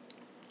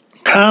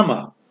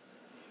 comma,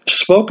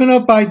 spoken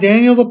of by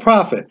Daniel the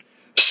prophet,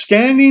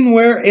 standing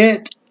where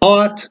it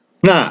ought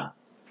not,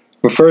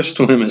 refers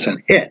to him as an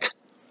it.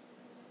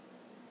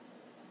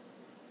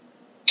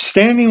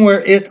 Standing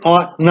where it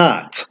ought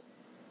not.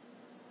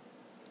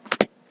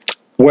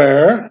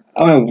 Where,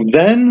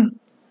 then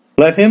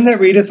let him that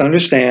readeth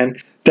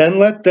understand, then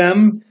let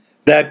them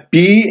that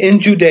be in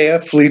Judea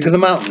flee to the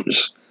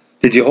mountains.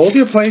 Did you hold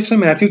your place in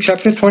Matthew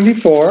chapter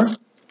 24?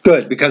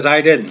 Good, because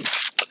I didn't.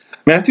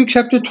 Matthew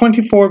chapter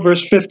 24,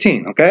 verse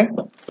 15, okay?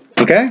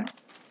 Okay?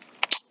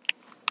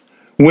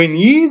 When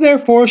ye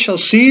therefore shall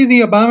see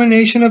the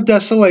abomination of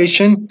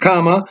desolation,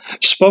 comma,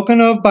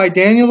 spoken of by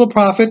Daniel the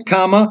prophet,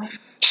 comma,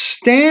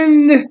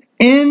 stand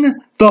in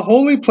the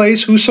holy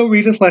place, whoso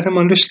readeth, let him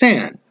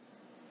understand.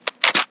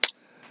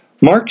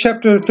 Mark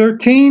chapter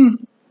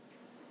 13,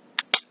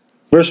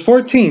 verse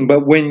 14.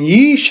 But when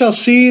ye shall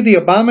see the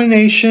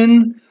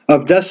abomination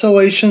of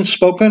desolation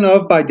spoken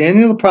of by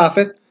Daniel the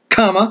prophet,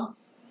 comma,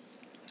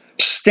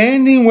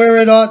 standing where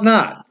it ought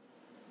not,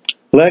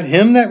 let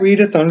him that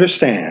readeth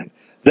understand.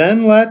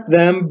 Then let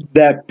them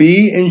that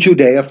be in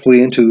Judea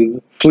flee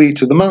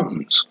to the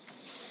mountains.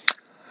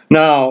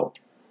 Now,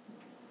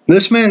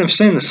 this man of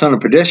sin, the son of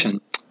perdition,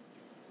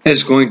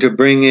 is going to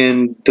bring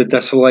in the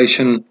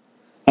desolation,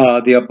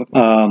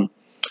 the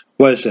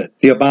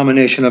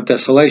abomination of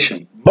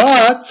desolation.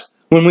 But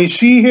when we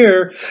see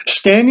here,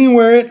 standing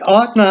where it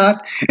ought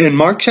not, in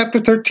Mark chapter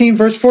 13,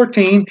 verse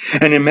 14,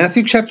 and in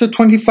Matthew chapter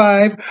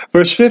 25,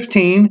 verse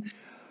 15,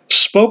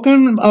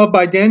 spoken of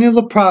by Daniel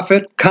the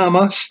prophet,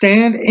 comma,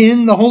 stand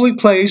in the holy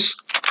place.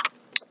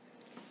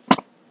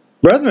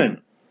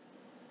 Brethren,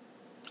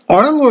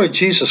 our Lord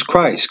Jesus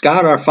Christ,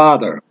 God our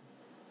Father,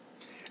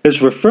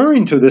 is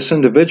referring to this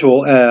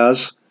individual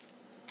as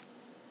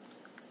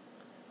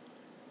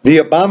the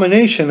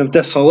abomination of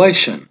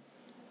desolation.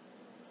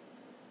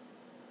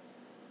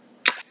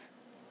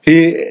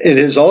 It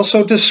is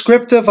also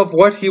descriptive of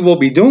what he will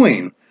be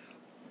doing.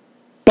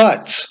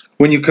 But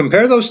when you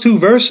compare those two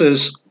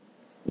verses,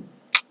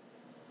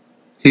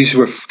 he's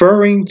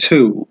referring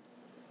to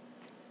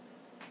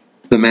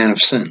the man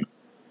of sin,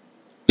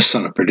 the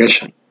son of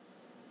perdition.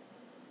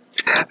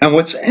 And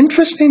what's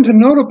interesting to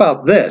note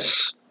about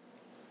this,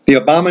 the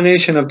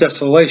abomination of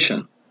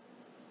desolation,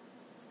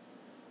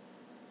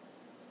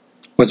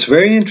 what's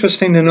very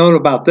interesting to note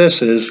about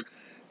this is,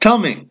 tell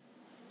me,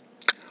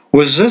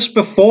 was this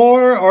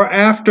before or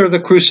after the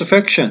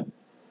crucifixion?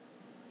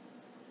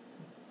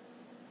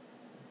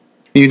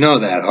 You know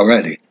that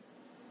already.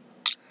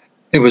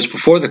 It was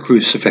before the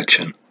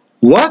crucifixion.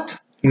 What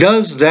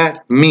does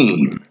that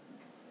mean?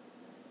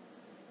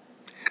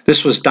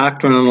 This was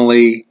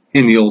doctrinally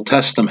in the Old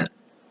Testament.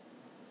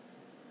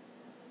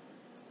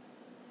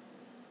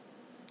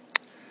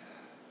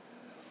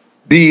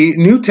 The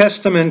New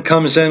Testament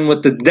comes in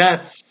with the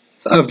death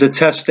of the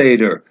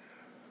testator.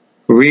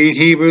 Read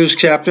Hebrews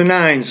chapter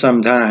 9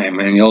 sometime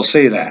and you'll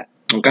see that.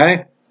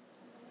 Okay?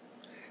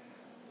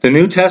 The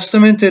New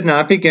Testament did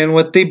not begin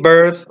with the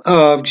birth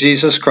of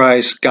Jesus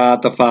Christ,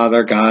 God the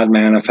Father, God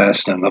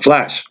manifest in the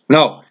flesh.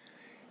 No,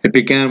 it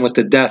began with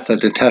the death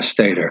of the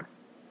testator.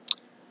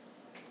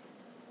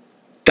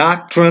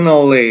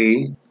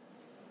 Doctrinally,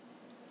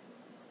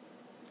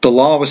 the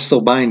law was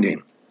still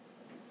binding.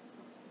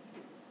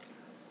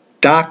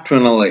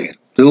 Doctrinally,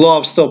 the law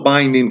was still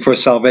binding for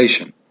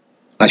salvation,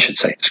 I should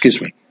say, excuse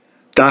me.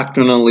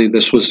 Doctrinally,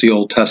 this was the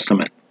Old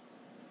Testament.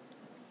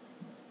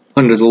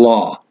 Under the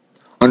law,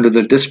 under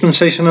the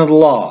dispensation of the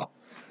law.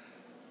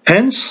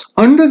 Hence,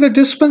 under the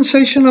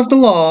dispensation of the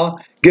law,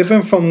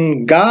 given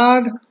from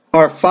God,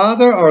 our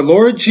Father, our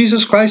Lord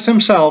Jesus Christ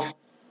himself,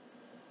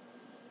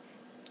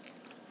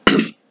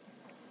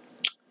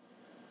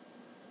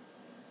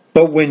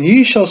 but when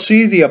ye shall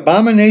see the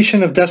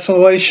abomination of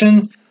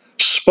desolation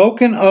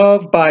spoken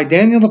of by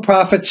Daniel the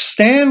prophet,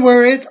 stand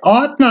where it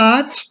ought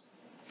not,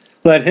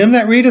 let him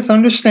that readeth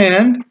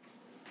understand.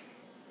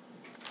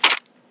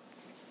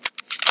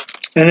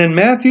 And in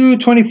Matthew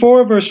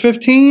 24, verse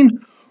 15,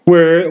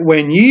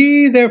 when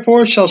ye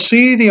therefore shall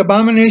see the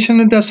abomination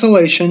of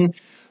desolation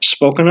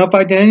spoken of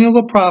by Daniel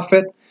the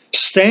prophet,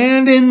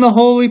 stand in the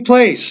holy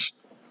place.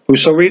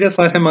 Whoso readeth,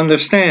 let him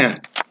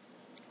understand.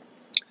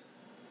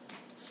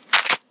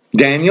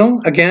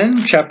 Daniel,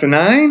 again, chapter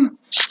 9,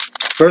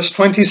 verse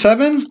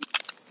 27.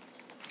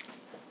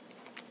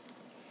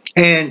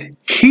 And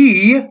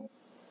he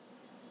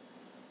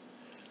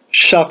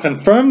shall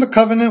confirm the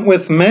covenant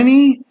with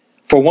many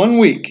for 1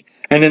 week.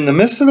 And in the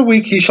midst of the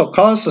week he shall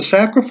cause the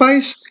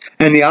sacrifice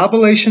and the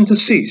oblation to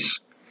cease.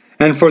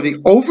 And for the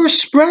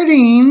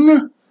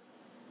overspreading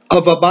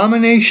of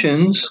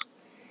abominations,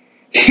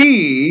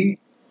 he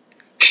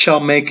shall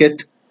make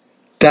it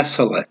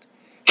desolate.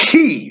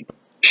 He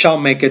shall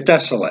make it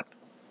desolate,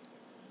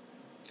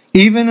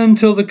 even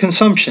until the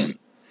consumption,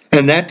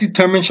 and that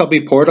determined shall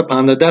be poured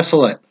upon the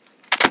desolate.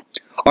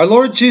 Our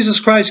Lord Jesus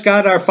Christ,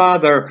 God our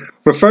Father,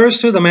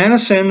 refers to the man of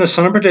sin, the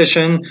son of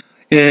perdition,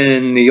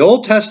 in the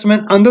Old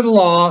Testament under the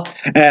law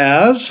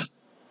as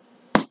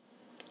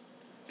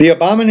the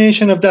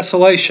abomination of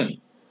desolation,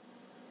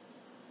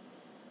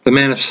 the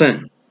man of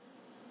sin.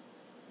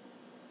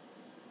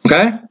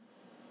 Okay?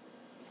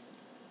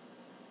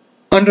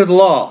 Under the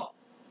law.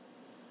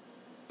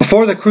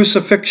 Before the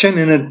crucifixion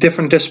in a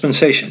different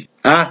dispensation.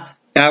 Now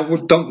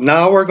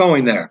we're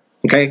going there.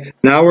 Okay?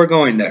 Now we're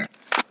going there.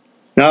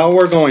 Now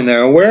we're going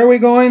there. Where are we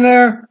going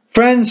there,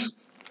 friends?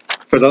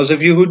 For those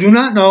of you who do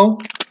not know,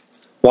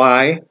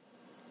 why?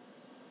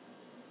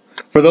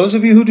 For those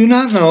of you who do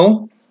not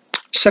know,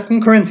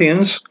 2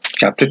 Corinthians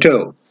chapter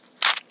 2.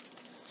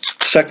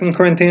 2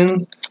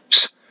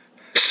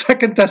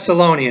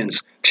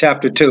 Thessalonians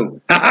chapter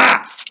 2.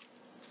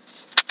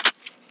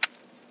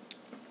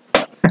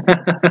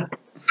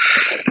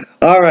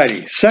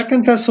 Alrighty,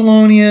 2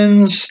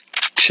 Thessalonians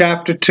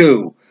chapter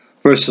 2,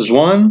 verses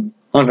 1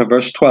 on to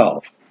verse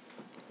 12.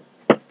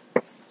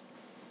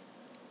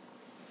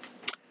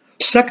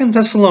 2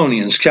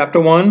 Thessalonians chapter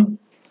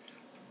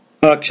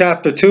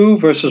 2,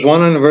 verses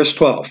 1 and verse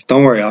 12.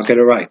 Don't worry, I'll get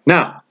it right.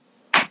 Now,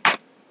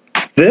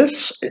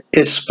 this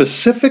is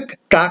specific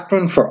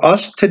doctrine for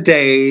us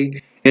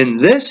today in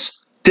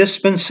this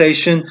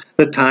dispensation,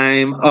 the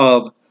time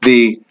of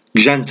the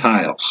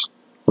Gentiles.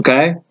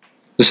 Okay?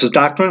 This is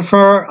doctrine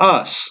for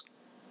us.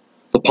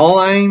 The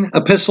Pauline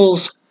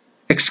epistles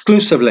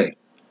exclusively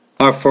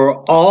are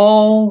for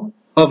all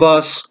of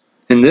us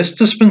in this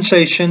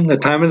dispensation, the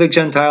time of the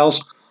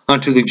Gentiles,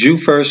 unto the Jew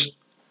first,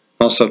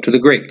 also to the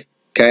Greek.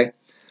 Okay?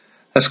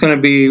 That's going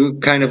to be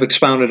kind of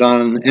expounded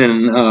on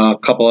in a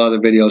couple other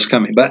videos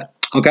coming. But,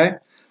 okay,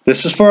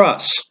 this is for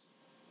us.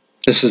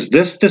 This is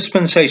this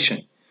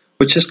dispensation,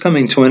 which is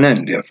coming to an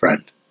end, dear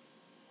friend.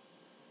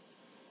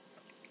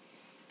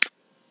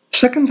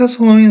 2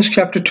 Thessalonians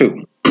chapter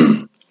 2,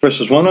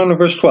 verses 1 on to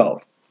verse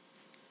 12.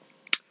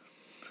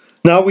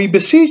 Now we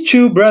beseech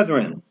you,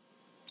 brethren,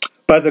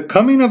 by the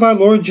coming of our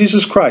Lord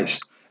Jesus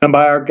Christ, and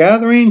by our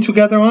gathering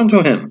together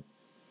unto him,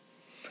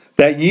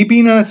 that ye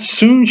be not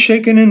soon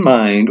shaken in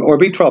mind, or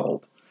be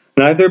troubled,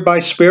 neither by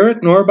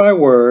spirit, nor by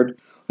word,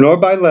 nor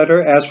by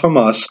letter, as from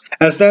us,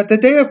 as that the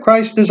day of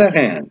Christ is at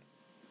hand.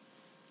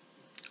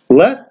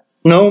 Let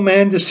no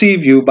man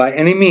deceive you by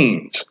any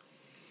means,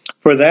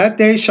 for that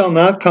day shall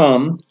not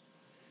come,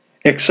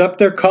 except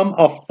there come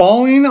a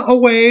falling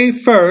away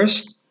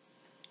first,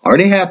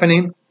 already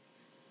happening,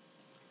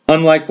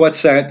 unlike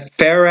what's that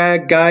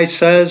Farag guy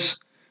says.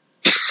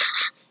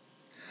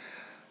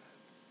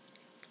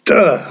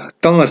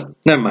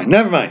 Never mind.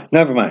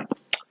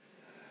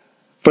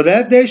 For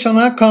that day shall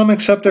not come,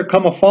 except there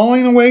come a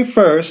falling away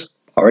first,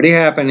 already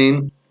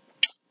happening,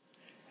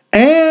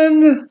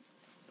 and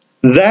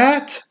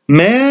that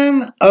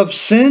man of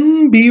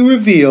sin be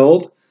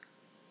revealed,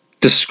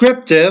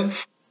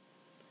 descriptive,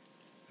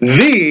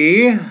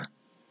 the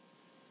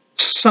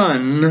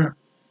son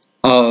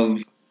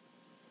of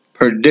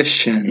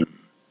perdition.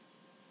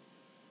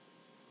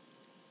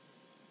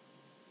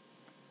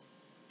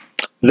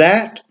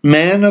 That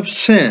man of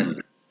sin,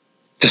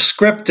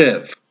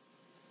 descriptive,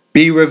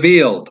 be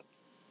revealed.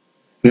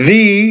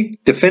 The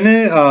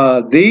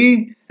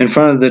in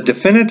front of the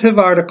definitive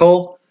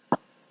article,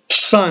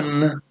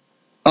 son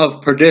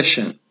of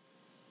perdition.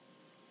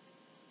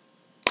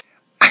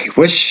 I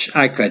wish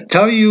I could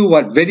tell you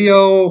what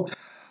video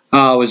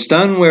was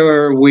done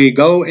where we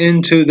go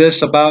into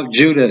this about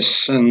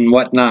Judas and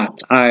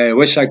whatnot. I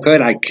wish I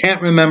could. I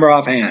can't remember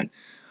offhand.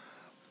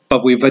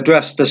 But we've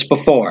addressed this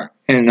before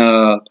in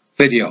a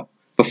video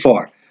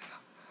before.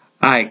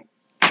 I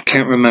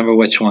can't remember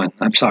which one.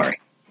 I'm sorry.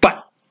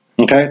 But,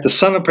 okay, the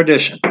son of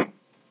perdition.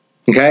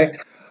 Okay,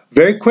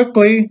 very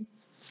quickly,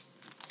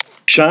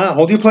 John,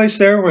 hold your place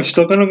there. We're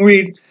still going to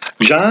read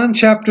John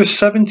chapter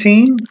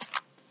 17.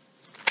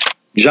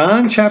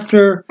 John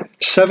chapter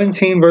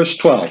 17, verse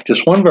 12.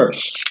 Just one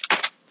verse.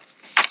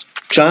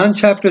 John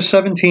chapter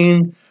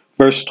 17,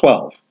 verse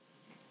 12.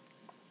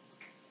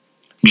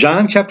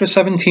 John chapter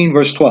 17,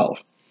 verse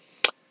 12.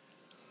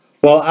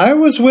 While I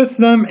was with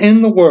them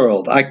in the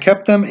world, I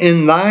kept them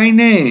in thy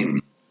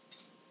name.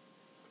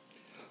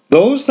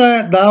 Those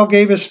that thou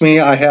gavest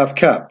me I have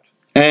kept,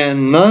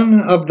 and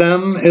none of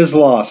them is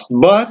lost,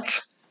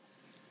 but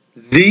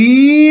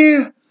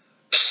the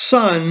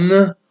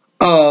son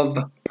of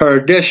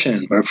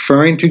perdition,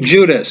 referring to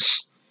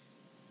Judas,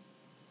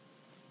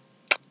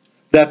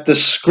 that the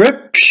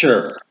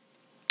scripture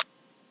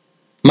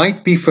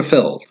might be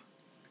fulfilled.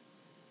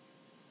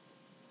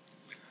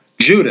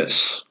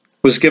 Judas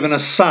was given a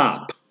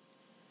sop,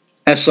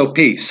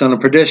 S-O-P, son of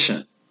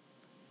perdition.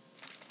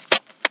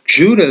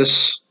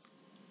 Judas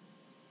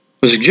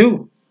was a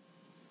Jew.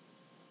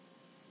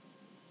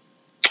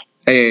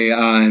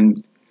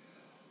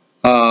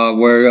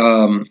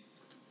 Where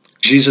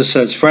Jesus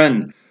says,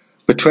 friend,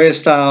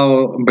 betrayest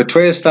thou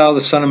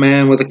the Son of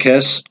Man with a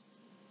kiss?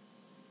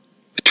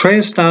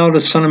 Betrayest thou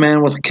the Son of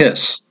Man with a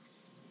kiss?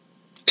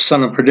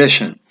 Son of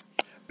perdition.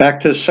 Back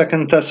to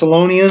 2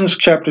 Thessalonians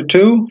chapter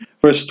 2,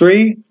 verse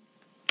 3.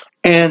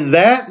 And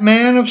that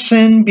man of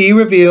sin be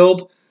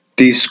revealed,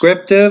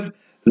 descriptive,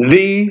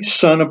 the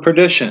son of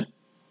perdition.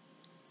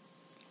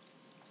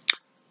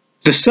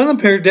 The son of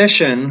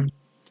perdition,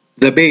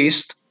 the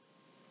beast,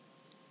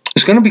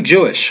 is going to be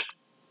Jewish.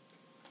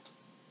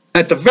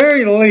 At the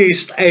very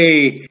least,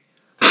 a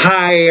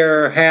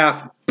higher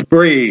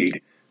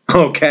half-breed,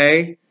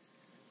 okay?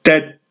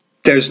 That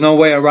there's no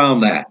way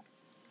around that,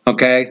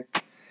 okay?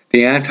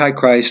 The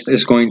Antichrist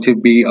is going to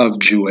be of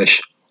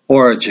Jewish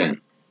origin.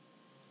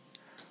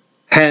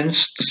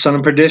 Hence, the son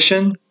of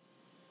perdition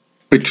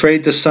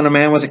betrayed the Son of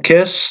Man with a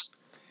kiss.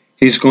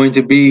 He's going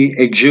to be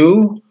a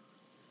Jew,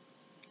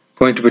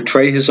 going to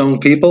betray his own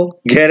people.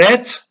 Get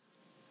it?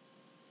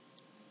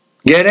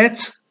 Get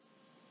it?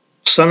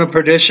 Son of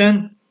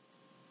perdition?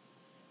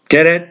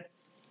 Get it?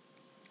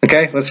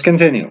 Okay, let's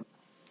continue.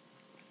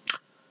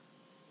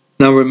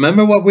 Now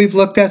remember what we've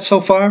looked at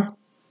so far?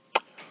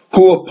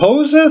 Who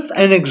opposeth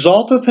and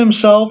exalteth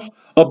himself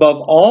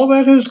above all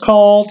that is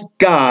called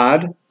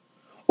God,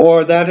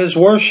 or that is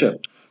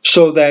worshipped,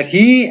 so that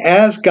he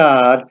as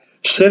God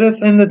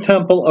sitteth in the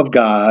temple of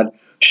God,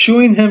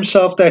 shewing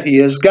himself that he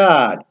is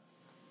God.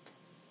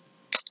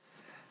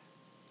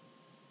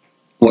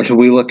 What do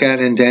we look at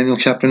in Daniel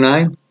chapter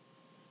 9?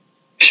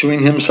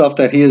 Shewing himself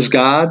that he is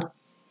God.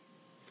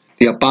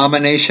 The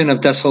abomination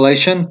of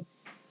desolation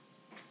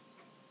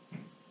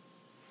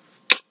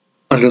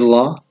under the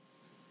law.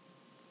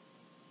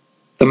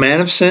 The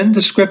man of sin,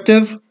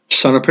 descriptive,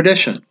 son of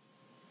perdition.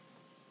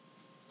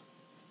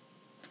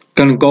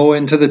 Going to go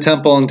into the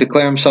temple and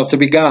declare himself to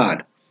be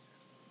God.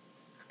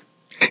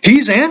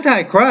 He's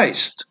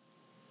Antichrist.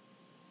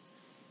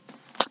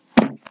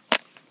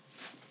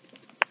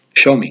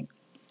 Show me.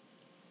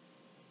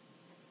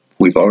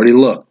 We've already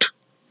looked.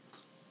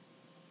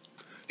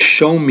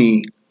 Show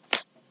me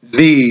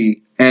the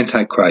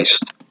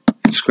Antichrist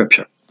in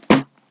Scripture.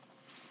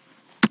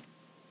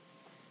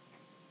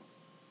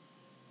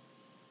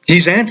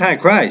 He's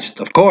Antichrist,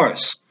 of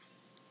course.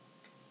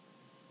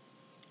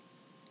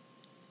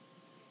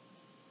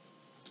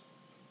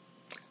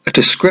 A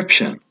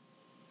description.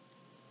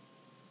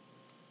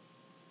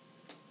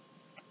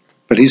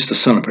 But he's the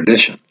son of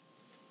perdition.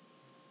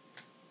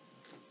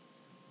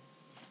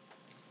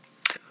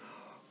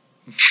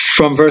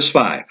 From verse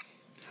 5.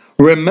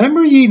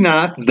 Remember ye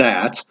not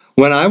that,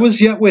 when I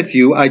was yet with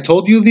you, I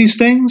told you these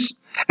things?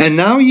 And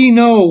now ye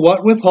know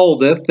what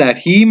withholdeth, that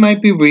he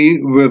might be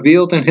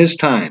revealed in his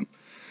time.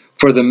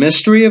 For the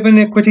mystery of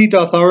iniquity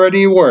doth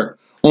already work.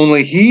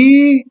 Only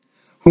he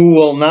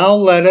who now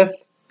letteth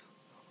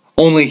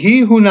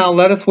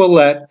will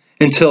let,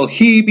 until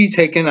he be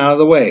taken out of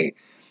the way.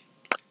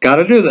 Got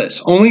to do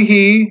this. Only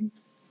he,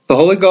 the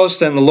Holy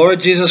Ghost, and the Lord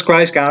Jesus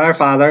Christ, God our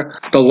Father.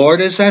 The Lord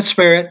is that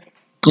Spirit.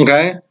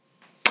 Okay?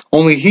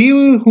 Only he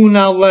who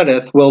now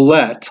letteth will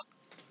let,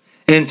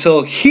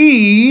 until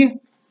he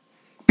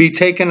be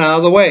taken out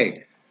of the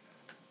way.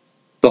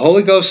 The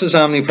Holy Ghost is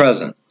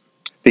omnipresent.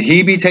 The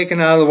he be taken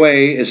out of the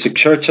way is the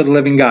church of the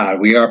living God.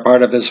 We are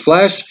part of his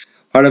flesh,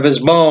 part of his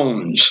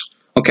bones.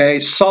 Okay?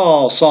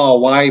 Saul,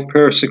 Saul, why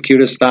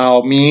persecutest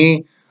thou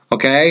me?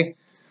 Okay?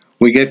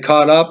 We get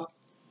caught up.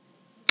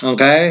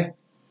 Okay?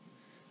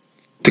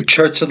 The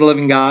church of the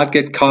living God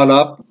get caught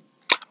up.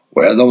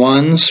 We're the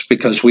ones,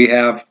 because we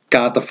have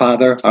God the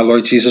Father, our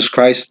Lord Jesus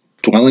Christ,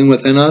 dwelling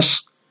within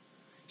us.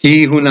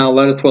 He who now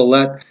letteth will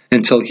let,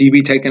 until he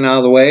be taken out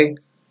of the way.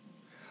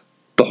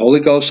 The Holy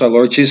Ghost, our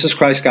Lord Jesus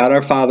Christ, God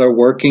our Father,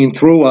 working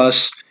through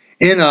us,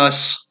 in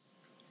us,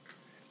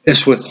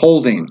 is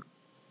withholding,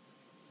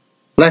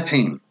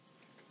 letting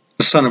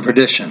the son of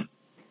perdition,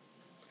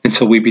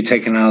 until we be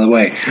taken out of the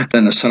way.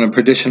 Then the son of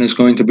perdition is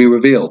going to be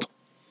revealed.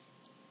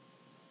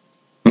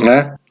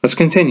 Okay? Let's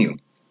continue.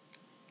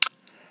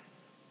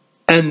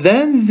 And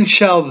then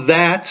shall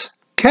that,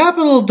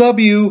 capital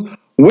W,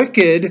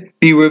 wicked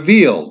be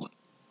revealed,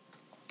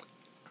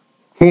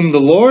 whom the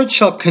Lord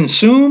shall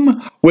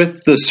consume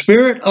with the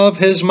spirit of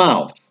his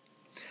mouth,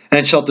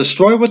 and shall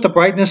destroy with the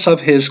brightness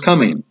of his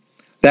coming.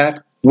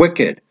 That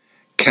wicked,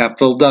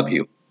 capital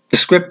W,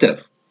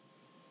 descriptive.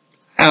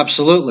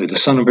 Absolutely, the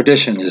son of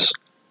perdition is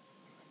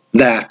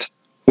that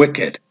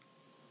wicked.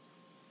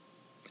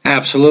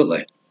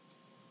 Absolutely.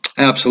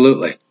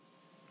 Absolutely.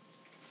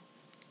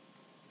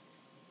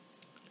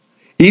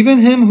 Even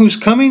him whose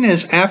coming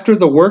is after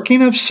the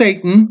working of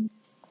Satan,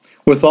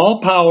 with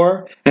all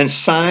power and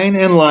sign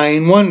and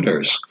lying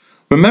wonders.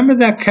 Remember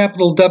that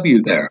capital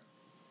W there.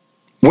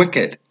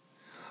 Wicked.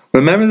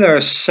 Remember there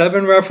are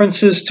 7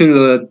 references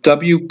to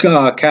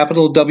the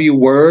capital W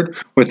word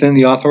within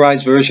the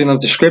authorized version of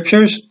the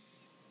Scriptures?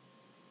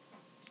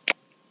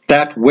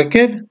 That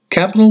wicked,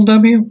 capital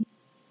W?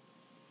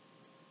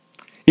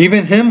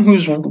 Even him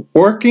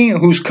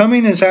whose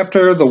coming is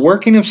after the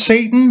working of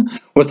Satan,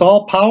 with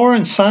all power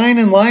and sign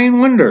and lying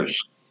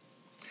wonders,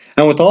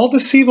 and with all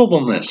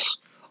deceivableness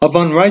of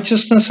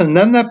unrighteousness in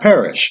them that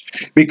perish,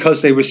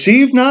 because they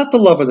receive not the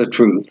love of the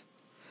truth,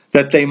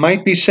 that they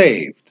might be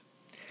saved.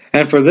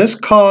 And for this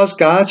cause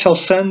God shall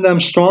send them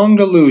strong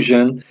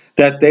delusion,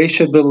 that they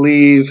should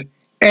believe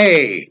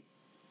a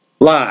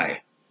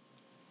lie,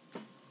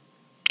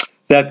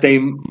 that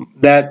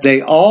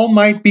they all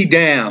might be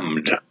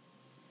damned,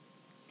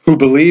 who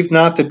believed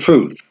not the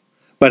truth,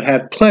 but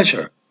had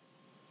pleasure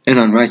in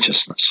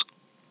unrighteousness.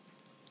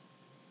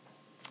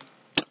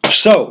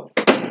 So,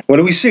 what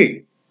do we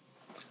see?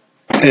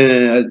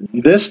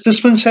 This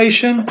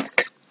dispensation,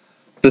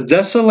 the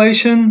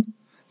desolation,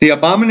 the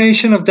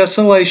abomination of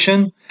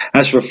desolation,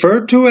 as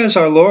referred to as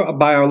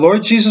by our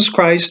Lord Jesus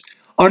Christ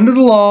under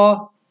the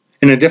law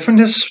in a different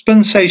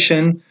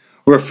dispensation,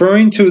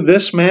 referring to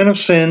this man of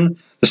sin,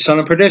 the son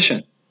of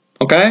perdition.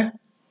 Okay?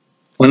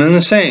 One and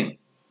the same.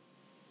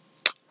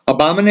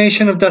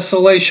 Abomination of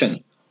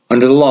desolation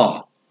under the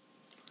law.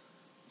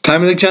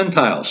 Time of the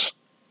Gentiles.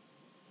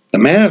 The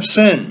man of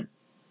sin,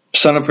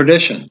 son of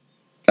perdition.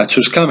 That's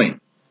who's coming.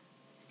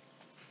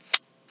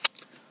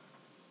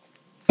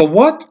 But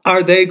what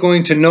are they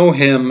going to know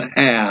him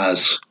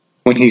as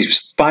when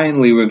he's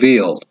finally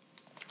revealed?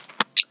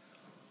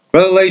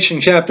 Revelation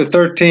chapter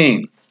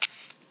 13.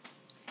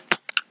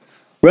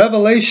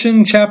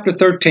 Revelation chapter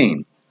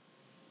 13.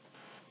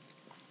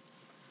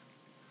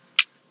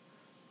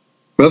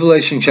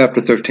 Revelation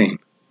chapter 13.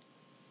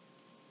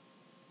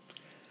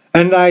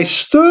 And I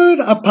stood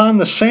upon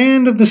the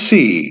sand of the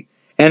sea,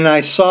 and I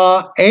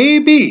saw a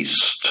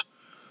beast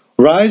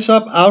rise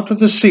up out of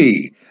the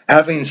sea,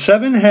 having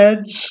 7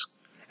 heads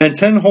and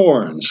 10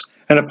 horns,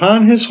 and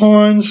upon his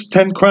horns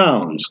 10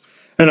 crowns,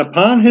 and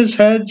upon his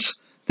heads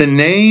the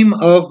name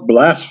of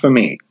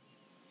blasphemy.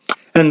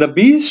 And the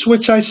beast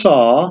which I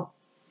saw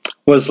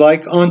was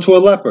like unto a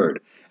leopard,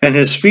 and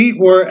his feet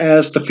were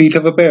as the feet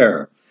of a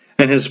bear,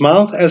 and his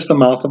mouth as the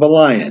mouth of a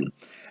lion.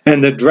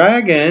 And the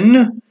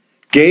dragon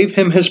gave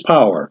him his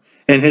power,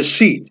 and his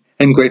seat,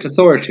 and great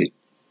authority.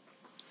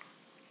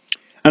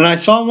 And I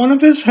saw one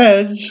of his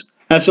heads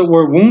as it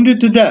were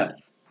wounded to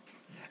death,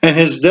 and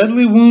his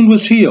deadly wound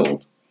was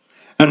healed.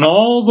 And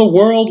all the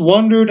world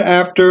wondered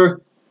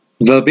after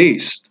the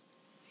beast.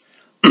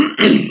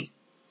 And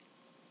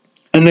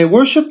they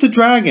worshipped the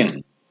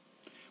dragon,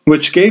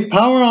 which gave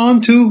power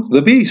unto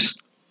the beast.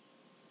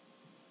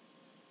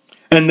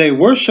 And they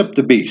worshipped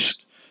the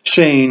beast,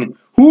 saying,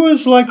 Who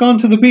is like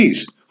unto the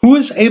beast? Who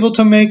is able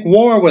to make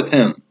war with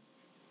him?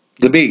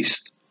 The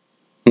beast.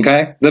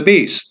 Okay? The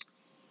beast.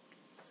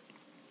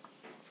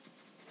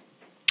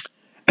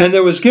 And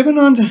there was given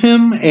unto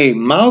him a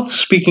mouth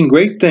speaking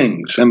great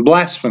things and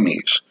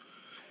blasphemies.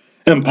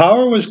 And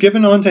power was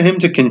given unto him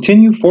to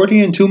continue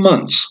 42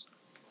 months.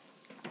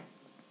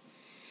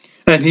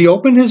 And he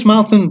opened his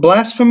mouth in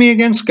blasphemy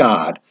against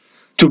God,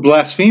 to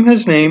blaspheme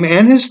his name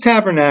and his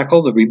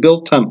tabernacle, the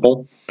rebuilt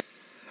temple,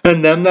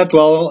 and them that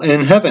dwell in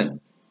heaven.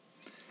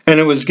 And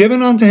it was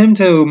given unto him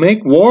to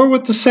make war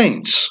with the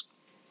saints,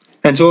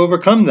 and to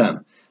overcome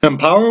them. And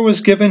power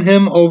was given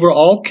him over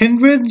all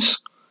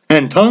kindreds,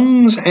 and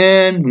tongues,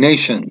 and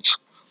nations.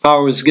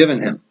 Power was given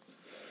him.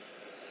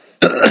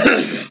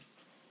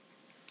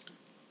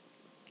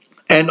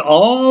 And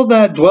all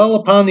that dwell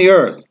upon the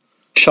earth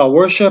shall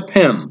worship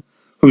him,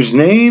 whose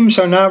names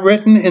are not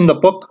written in the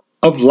book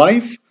of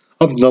life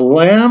of the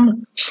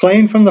Lamb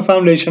slain from the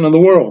foundation of the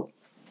world.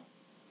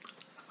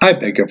 I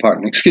beg your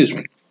pardon, excuse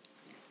me.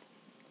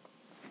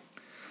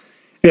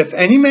 If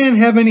any man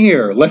have an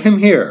ear, let him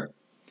hear.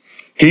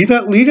 He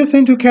that leadeth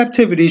into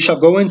captivity shall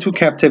go into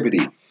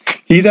captivity.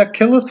 He that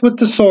killeth with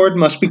the sword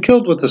must be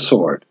killed with the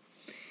sword.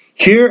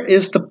 Here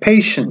is the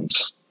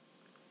patience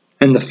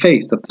and the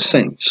faith of the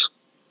saints.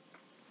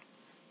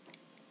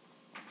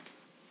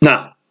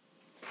 Now,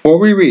 before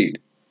we read,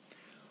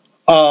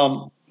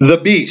 the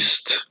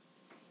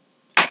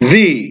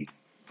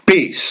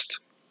beast,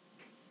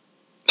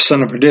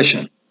 son of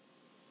perdition,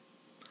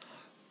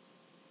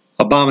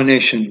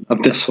 abomination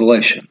of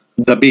desolation,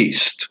 the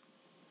beast,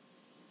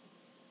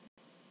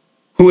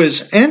 who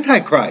is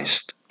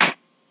Antichrist.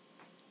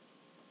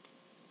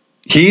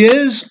 He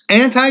is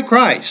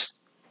Antichrist.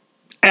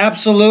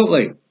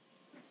 Absolutely.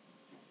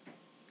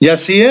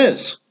 Yes, he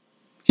is.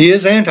 He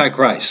is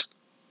Antichrist.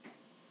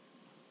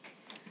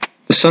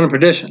 The son of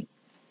perdition.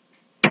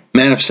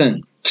 Man of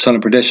sin. Son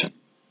of perdition.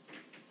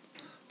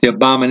 The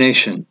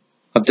abomination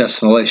of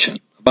desolation.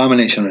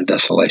 Abomination of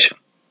desolation.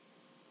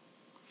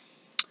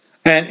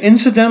 And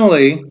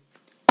incidentally,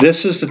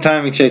 this is the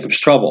time of Jacob's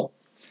trouble.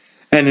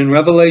 And in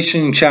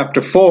Revelation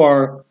chapter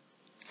 4,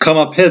 come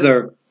up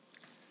hither,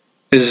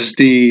 is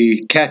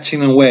the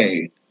catching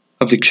away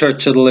of the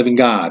church of the living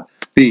God.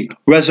 The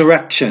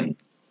resurrection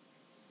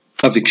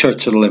of the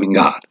church of the living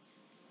God.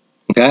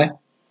 Okay?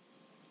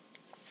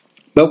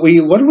 But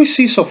what do we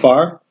see so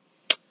far?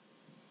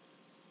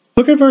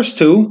 Look at verse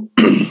 2.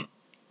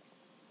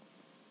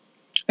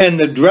 And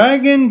the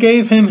dragon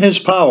gave him his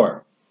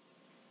power.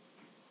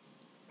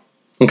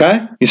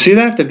 Okay? You see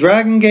that? The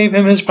dragon gave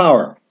him his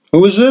power.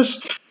 Who is this?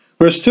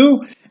 Verse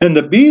 2. And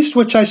the beast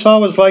which I saw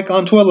was like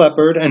unto a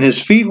leopard, and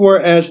his feet were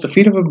as the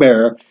feet of a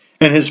bear,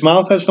 and his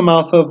mouth as the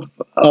mouth of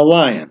a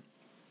lion.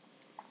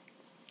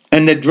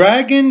 And the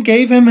dragon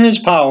gave him his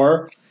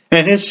power,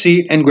 and his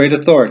seat, and great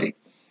authority.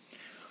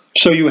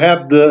 So you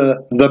have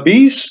the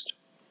beast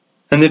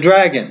and the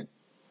dragon.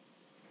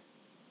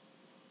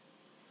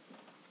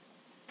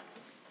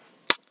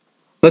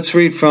 Let's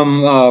read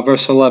from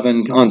verse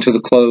 11 on to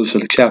the close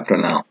of the chapter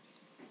now.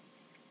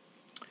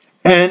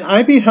 And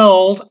I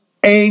beheld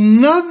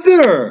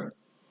another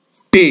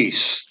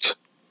beast.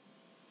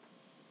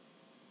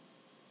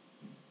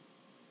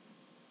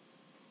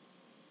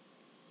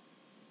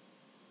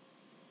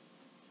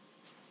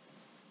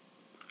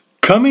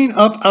 Coming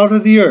up out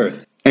of the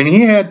earth, and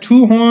he had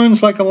 2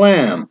 horns like a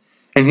lamb,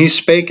 and he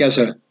spake as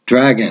a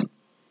dragon.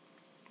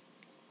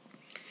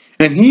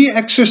 And he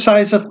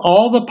exerciseth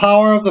all the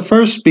power of the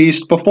first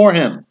beast before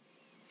him,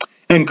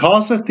 and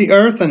causeth the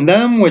earth and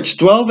them which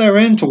dwell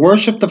therein to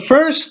worship the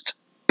first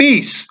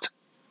beast.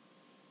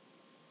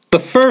 The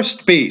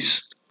first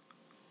beast,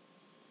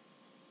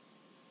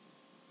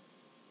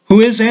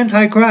 who is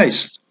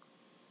Antichrist,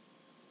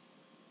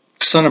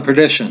 son of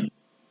perdition,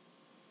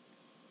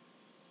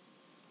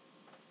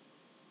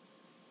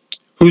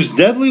 whose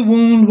deadly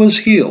wound was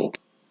healed.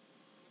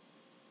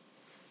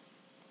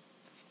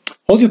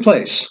 Hold your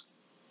place.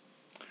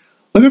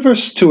 Look at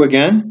verse 2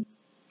 again.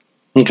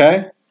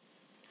 Okay?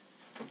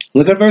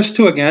 Look at verse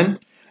 2 again.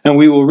 And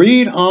we will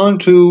read on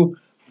to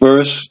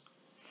verse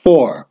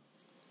 4.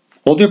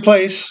 Hold your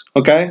place,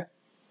 okay?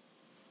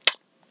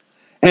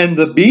 And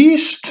the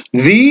beast,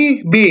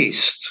 who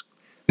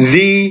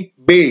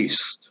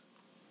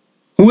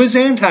is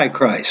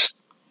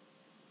Antichrist?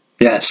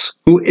 Yes,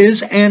 who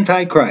is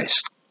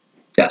Antichrist?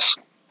 Yes.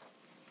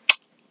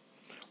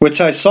 Which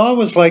I saw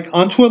was like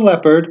unto a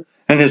leopard,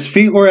 and his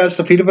feet were as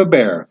the feet of a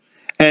bear,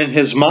 and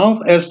his mouth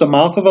as the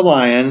mouth of a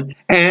lion,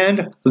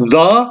 and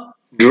the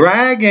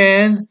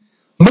dragon.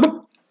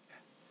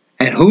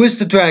 And who is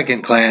the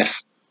dragon,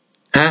 class?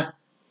 Huh?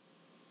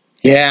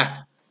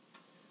 Yeah.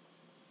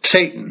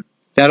 Satan,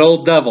 that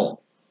old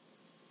devil.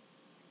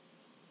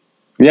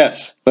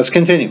 Yes, let's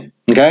continue,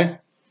 okay?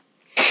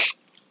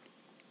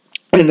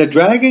 And the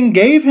dragon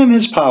gave him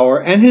his power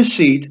and his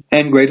seat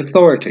and great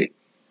authority.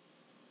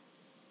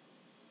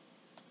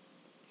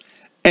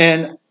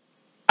 And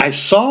I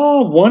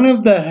saw one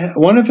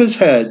of his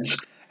heads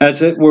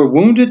as it were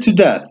wounded to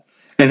death,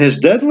 and his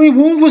deadly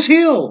wound was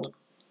healed.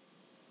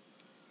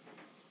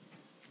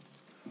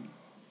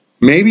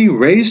 Maybe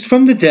raised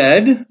from the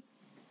dead.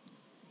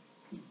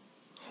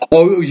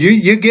 Oh,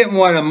 you're getting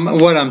what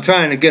I'm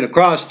trying to get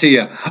across to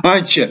you,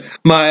 aren't you,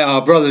 my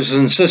brothers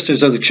and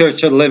sisters of the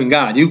Church of the Living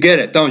God? You get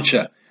it, don't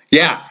you?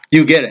 Yeah,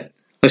 you get it.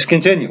 Let's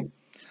continue.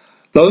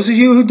 Those of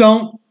you who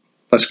don't,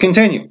 let's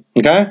continue,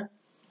 okay?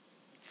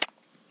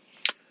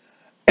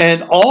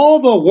 And all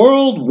the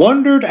world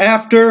wondered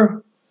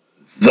after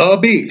the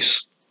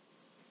beast.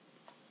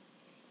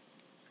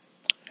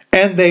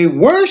 And they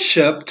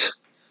worshipped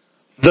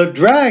the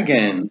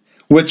dragon,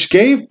 which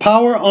gave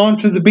power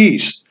unto the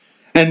beast.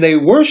 And they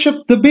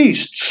worshipped the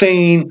beast,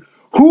 saying,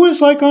 who is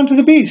like unto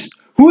the beast?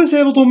 Who is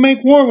able to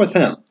make war with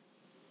him?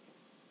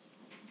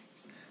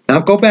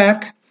 Now go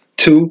back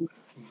to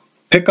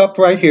pick up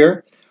right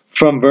here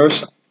from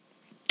verse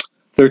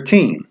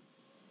 13.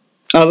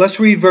 Let's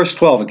read verse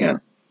 12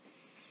 again.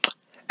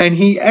 And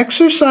he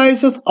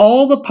exerciseth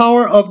all the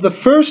power of the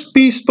first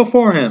beast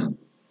before him,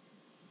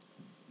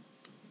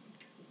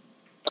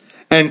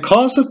 and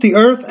causeth the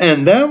earth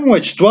and them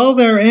which dwell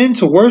therein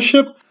to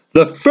worship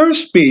the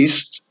first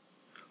beast,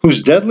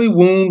 whose deadly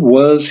wound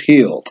was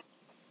healed.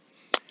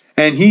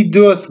 And he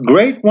doeth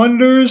great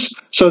wonders,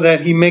 so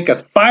that he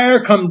maketh fire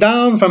come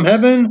down from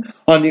heaven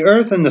on the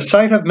earth in the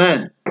sight of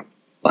men.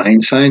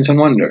 Lying signs and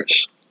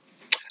wonders.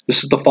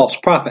 This is the false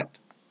prophet.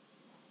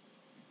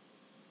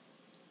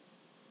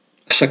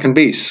 Second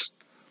beast,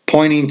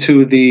 pointing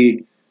to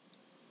the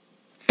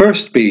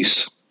first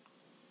beast,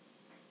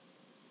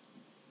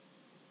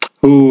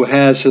 who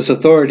has his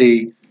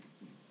authority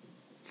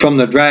from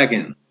the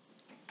dragon.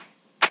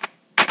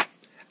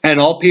 And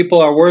all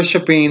people are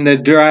worshiping the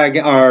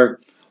dragon.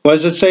 What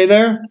does it say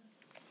there?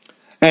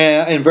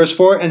 In verse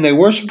 4, and they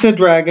worshiped the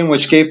dragon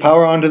which gave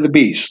power unto the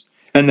beast.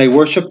 And they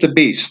worshiped the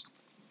beast.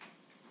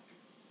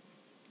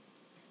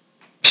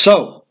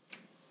 So,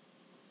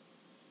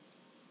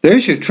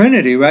 there's your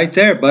Trinity right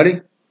there,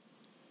 buddy.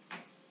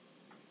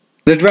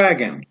 The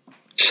dragon,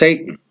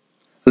 Satan,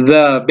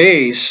 the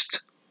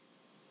beast,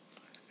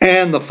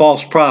 and the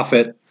false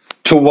prophet,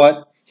 to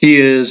what he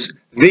is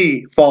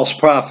the false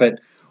prophet,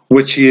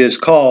 which he is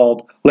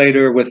called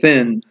later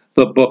within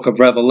the book of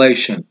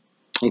Revelation.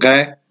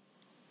 Okay?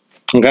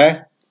 Okay?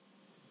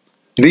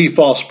 The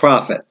false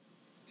prophet.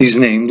 He's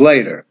named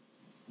later.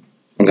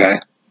 Okay?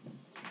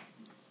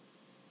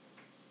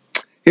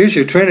 Here's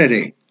your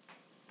Trinity.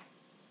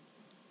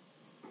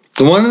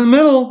 The one in the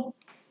middle,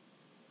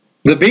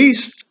 the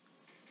beast,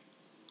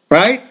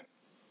 right?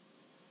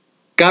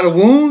 Got a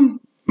wound,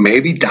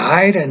 maybe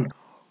died and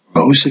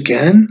rose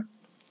again.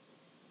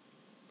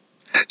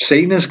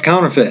 Satan is a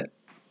counterfeit.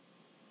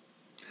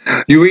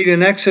 You read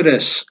in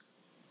Exodus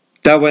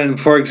that when,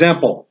 for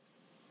example,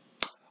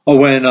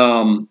 when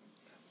who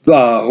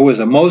was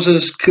it?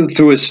 Moses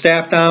threw his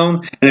staff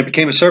down and it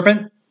became a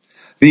serpent.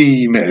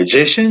 The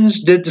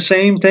magicians did the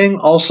same thing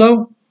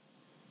also.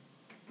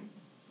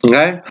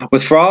 Okay?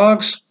 With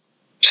frogs,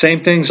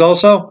 same things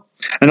also.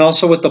 And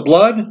also with the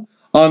blood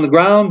on the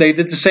ground, they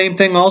did the same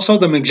thing also.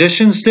 The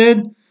magicians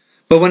did.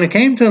 But when it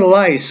came to the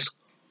lice,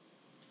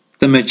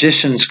 the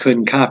magicians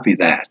couldn't copy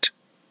that.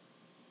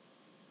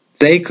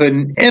 They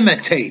couldn't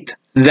imitate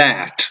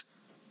that.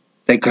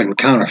 They couldn't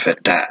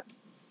counterfeit that.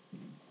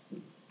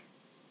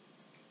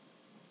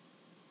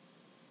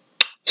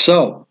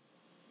 So,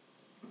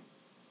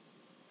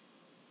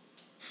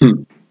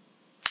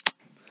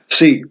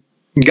 see,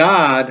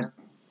 God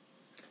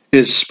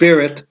is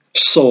spirit,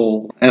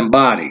 soul, and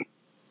body.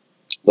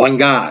 One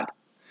God.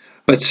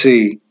 But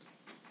see,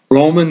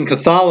 Roman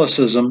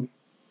Catholicism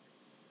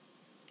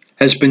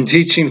has been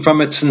teaching from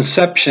its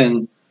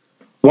inception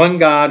one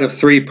God of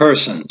three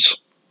persons.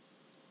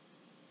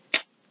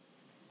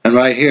 And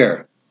right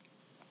here,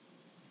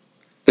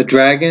 the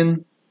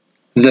dragon,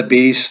 the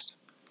beast,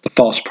 the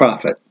false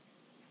prophet.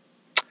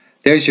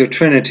 There's your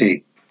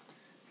Trinity.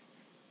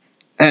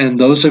 And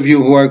those of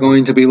you who are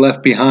going to be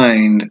left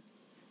behind,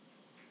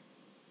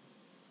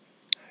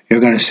 you're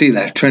going to see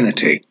that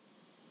Trinity.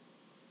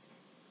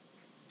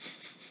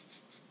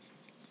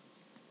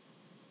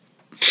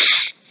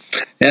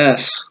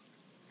 Yes.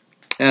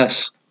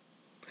 Yes.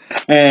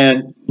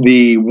 And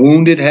the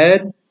wounded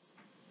head,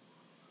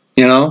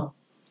 you know,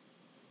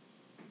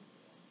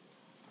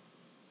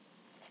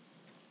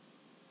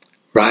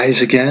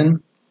 rise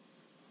again.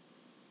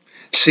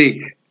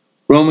 See,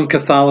 Roman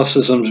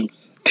Catholicism's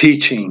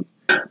teaching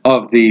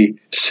of the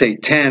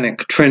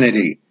satanic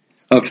Trinity,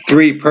 of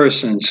three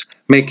persons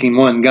making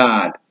one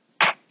God,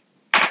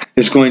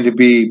 is going to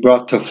be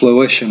brought to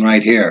fruition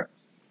right here.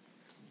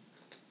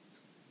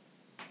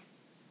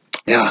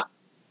 Yeah,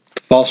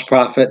 the false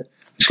prophet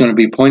is going to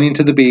be pointing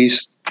to the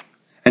beast,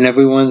 and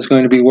everyone's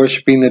going to be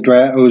worshiping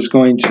who's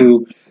going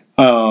to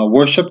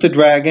worship the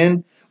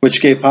dragon,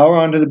 which gave power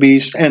unto the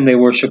beast, and they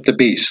worship the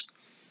beast.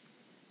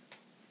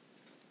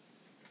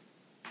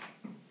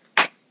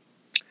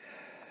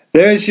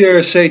 There's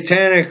your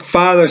satanic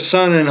Father,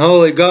 Son, and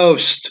Holy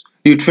Ghost,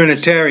 you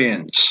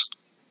Trinitarians.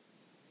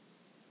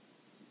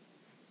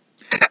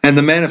 And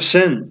the man of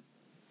sin,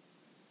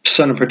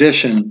 son of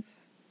perdition,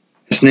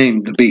 is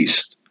named the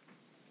beast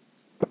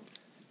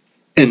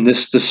in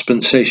this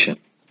dispensation,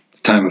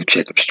 the time of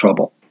Jacob's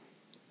trouble.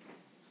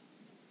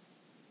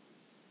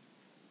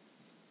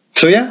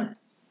 So yeah.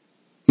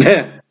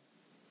 Yeah.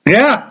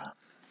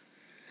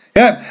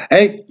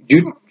 Hey,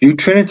 you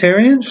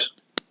Trinitarians,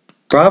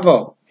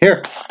 bravo.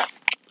 Here,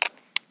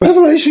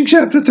 Revelation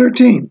chapter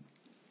 13.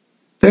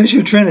 There's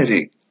your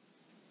Trinity.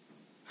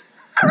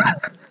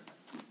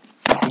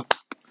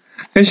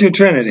 There's your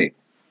Trinity.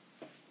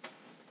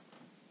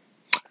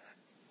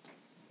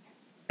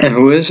 And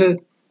who is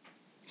it?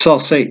 It's all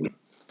Satan.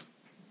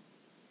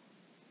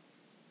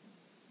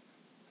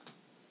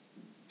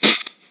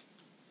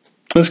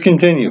 Let's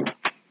continue.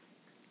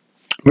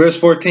 Verse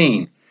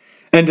 14.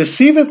 And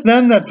deceiveth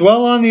them that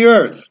dwell on the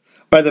earth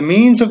by the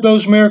means of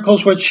those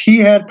miracles which he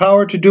had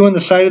power to do in the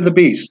sight of the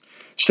beast,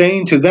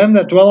 saying to them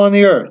that dwell on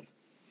the earth,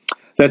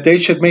 that they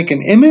should make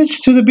an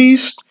image to the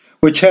beast,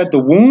 which had the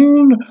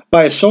wound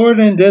by a sword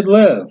and did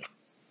live.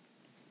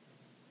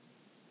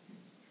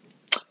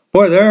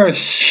 Boy, there are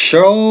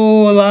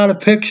so a lot of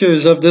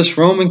pictures of this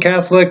Roman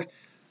Catholic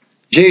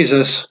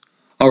Jesus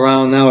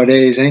around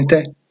nowadays, ain't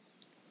they?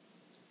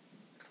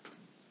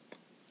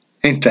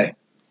 Ain't they?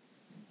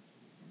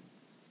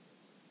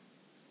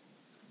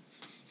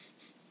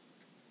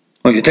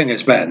 Well, you think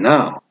it's bad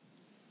now.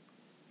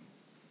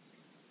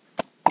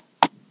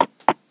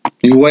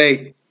 You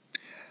wait.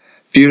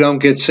 If you don't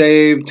get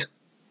saved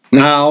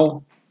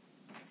now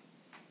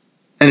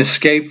and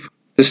escape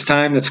this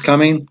time that's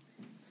coming.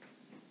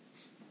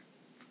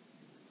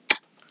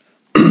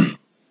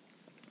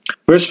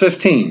 Verse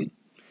 15.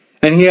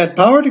 And he had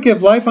power to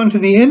give life unto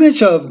the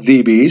image of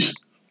the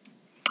beast,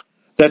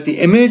 that the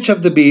image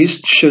of the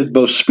beast should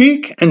both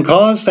speak and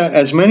cause that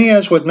as many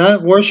as would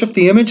not worship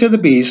the image of the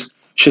beast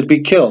should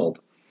be killed.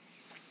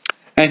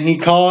 And he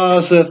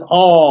causeth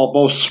all,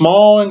 both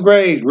small and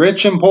great,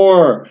 rich and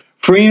poor,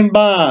 free and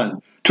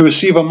bond, to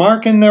receive a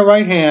mark in their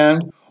right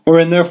hand or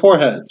in their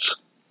foreheads,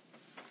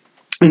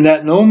 and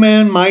that no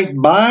man might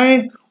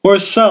buy or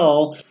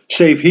sell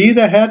save he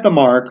that had the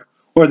mark,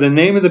 or the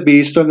name of the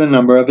beast, or the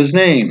number of his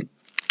name.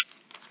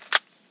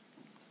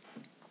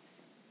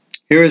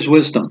 Here is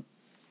wisdom.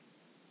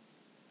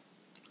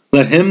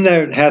 Let him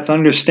that hath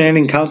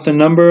understanding count the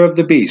number of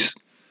the beast,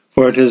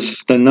 for it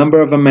is the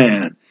number of a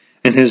man,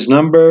 and his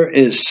number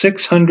is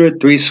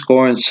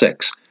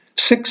 666.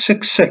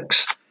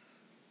 666.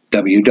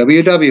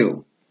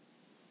 WWW.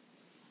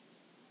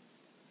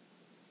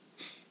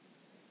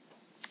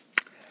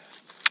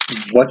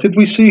 What did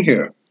we see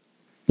here?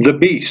 The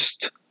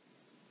beast.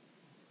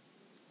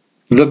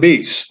 The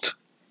beast.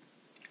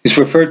 He's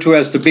referred to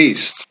as the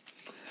beast.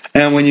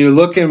 And when you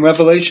look in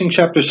Revelation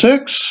chapter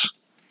 6,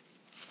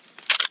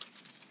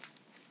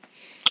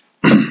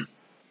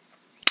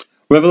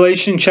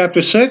 Revelation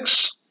chapter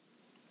 6,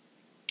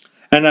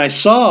 and I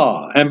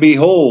saw, and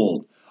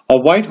behold, a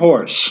white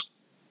horse,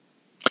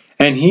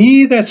 and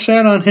he that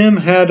sat on him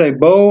had a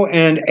bow,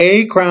 and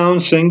a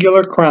crown,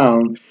 singular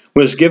crown,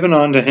 was given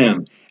unto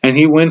him, and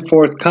he went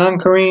forth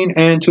conquering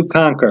and to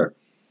conquer.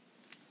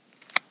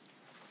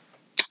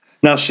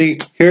 Now see,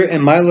 here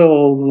in my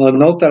little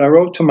note that I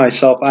wrote to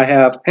myself, I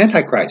have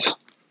Antichrist.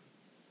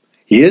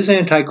 He is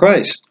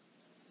Antichrist,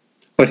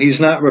 but he's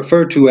not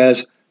referred to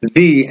as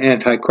the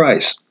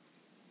Antichrist,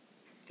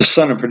 the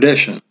son of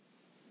perdition.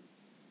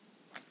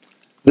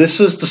 This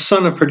is the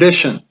son of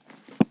perdition.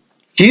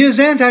 He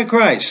is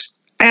Antichrist,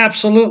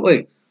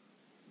 absolutely,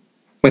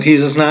 but he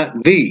is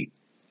not the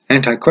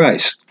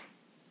Antichrist.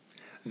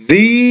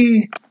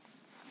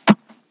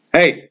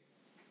 Hey,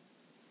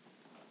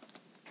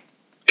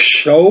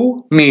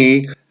 show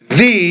me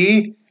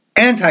the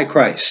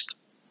Antichrist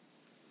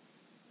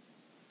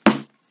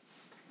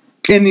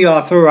in the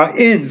authorized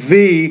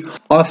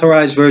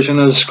version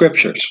of the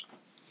Scriptures.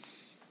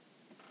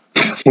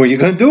 What are you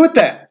going to do with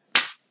that?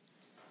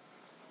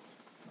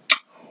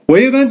 What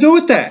are you going to do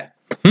with that?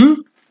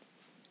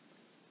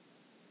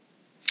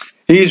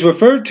 He's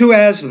referred to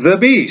as the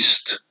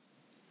beast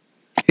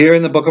here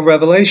in the book of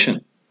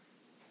Revelation.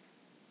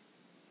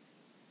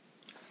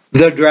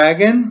 The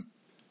dragon,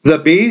 the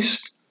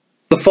beast,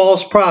 the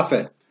false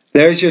prophet.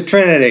 There's your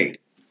Trinity,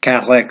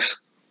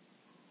 Catholics.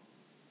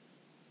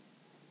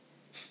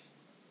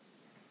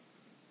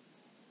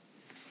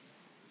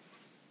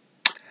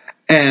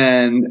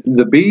 And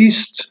the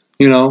beast,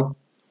 you know,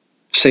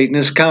 Satan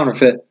is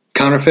counterfeit.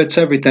 Counterfeits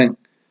everything.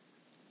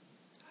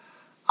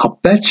 I'll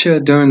bet you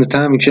during the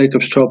time of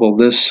Jacob's trouble,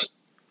 this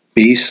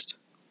beast,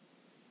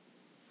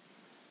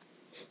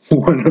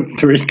 one of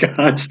three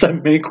gods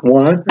that make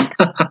one,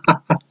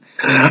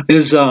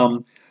 is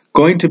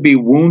going to be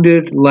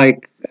wounded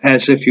like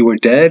as if you were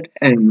dead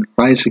and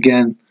rise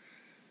again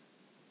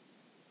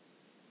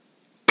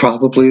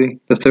probably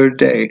the third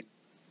day.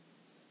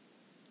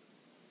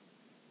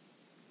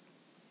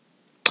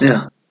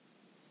 Yeah.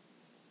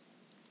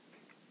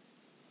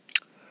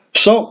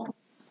 So,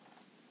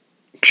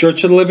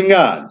 Church of the Living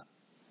God,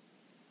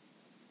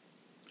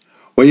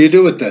 what do you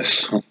do with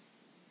this?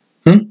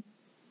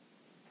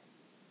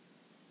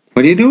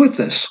 What do you do with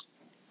this?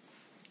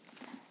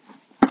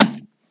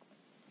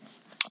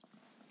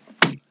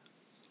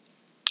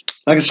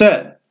 Like I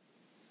said,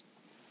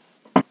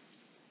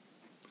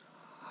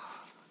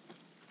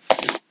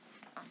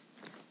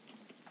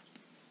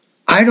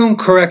 I don't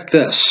correct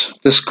this.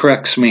 This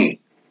corrects me.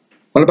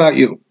 What about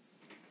you?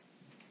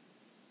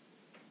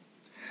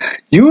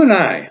 You and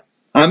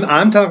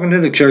I'm talking to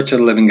the Church of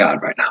the Living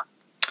God right now.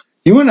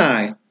 You and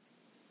I,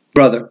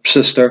 brother,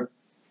 sister,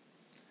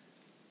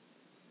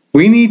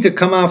 we need to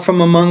come out from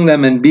among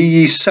them and be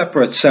ye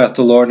separate, saith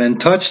the Lord, and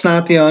touch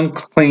not the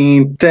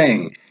unclean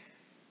thing,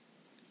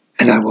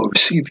 and I will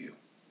receive you.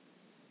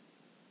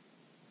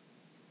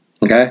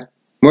 Okay?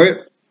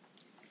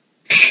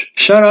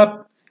 Shut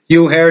up,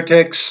 you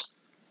heretics.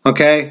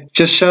 Okay?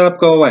 Just shut up,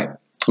 go away.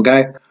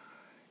 Okay?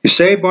 You're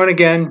saved, born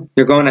again,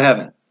 you're going to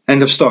heaven.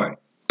 End of story.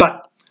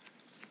 But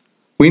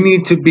we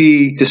need to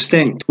be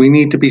distinct. We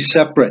need to be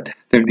separate.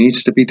 There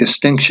needs to be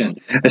distinction,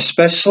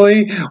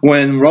 especially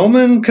when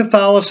Roman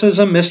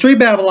Catholicism, Mystery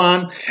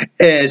Babylon,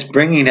 is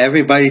bringing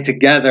everybody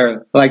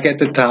together like at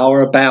the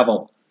Tower of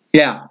Babel.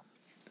 Yeah.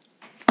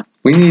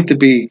 We need to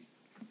be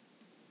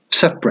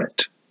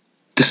separate,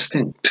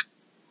 distinct.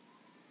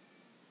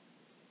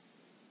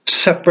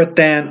 Separate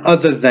than,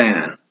 other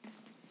than.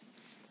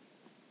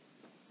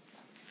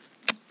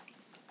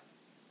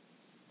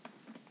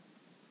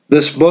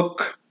 This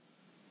book,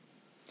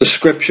 the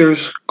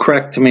scriptures,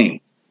 correct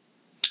me.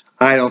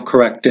 I don't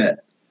correct it.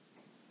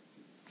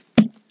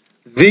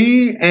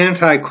 The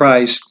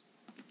Antichrist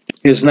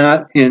is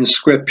not in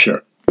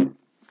Scripture.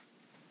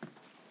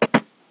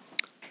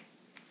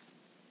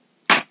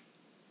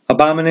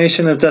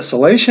 Abomination of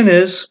desolation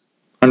is,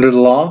 under the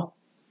law.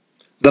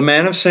 The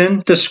man of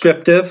sin,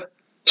 descriptive.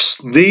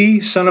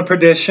 The son of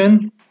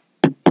perdition.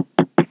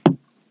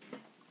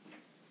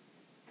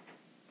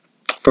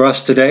 For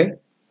us today,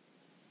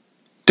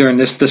 during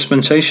this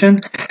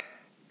dispensation.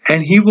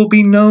 And he will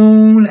be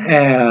known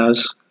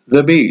as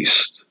the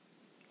beast.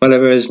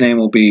 Whatever his name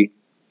will be,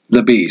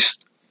 the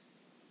beast.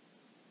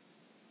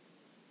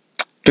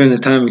 During the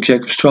time of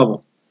Jacob's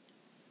trouble.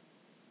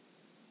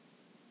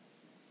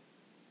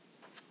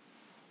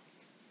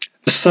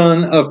 The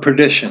son of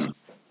perdition.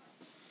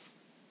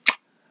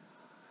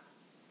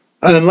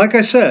 And like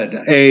I said,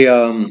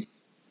 a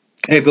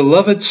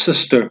beloved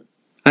sister,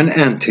 an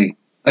auntie,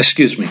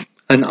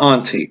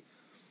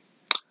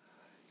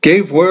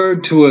 gave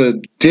word to a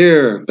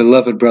dear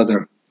beloved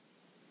brother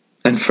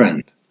and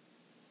friend,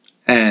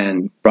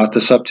 and brought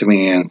this up to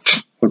me, and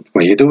what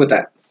do you do with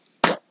that?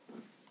 What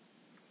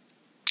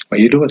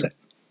do you do with it?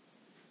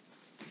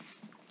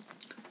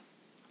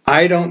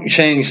 I don't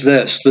change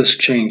this. This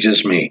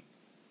changes me.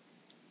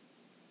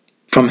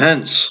 From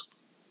hence,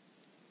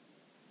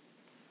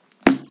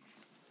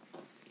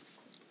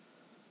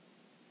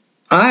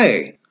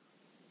 I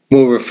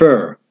will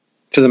refer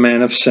to the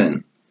man of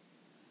sin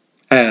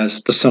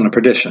as the son of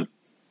perdition.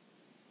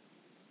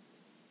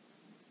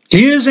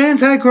 He is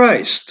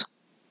Antichrist.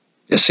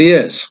 Yes, he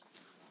is.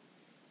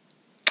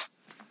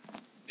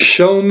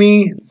 Show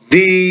me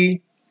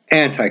the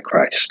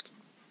Antichrist.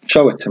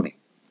 Show it to me.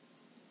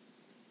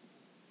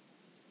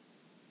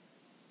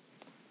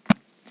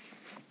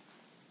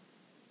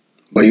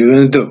 What are you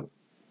going to do?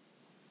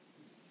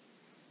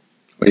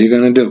 What are you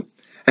going to do?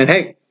 And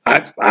hey,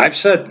 I've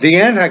said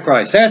the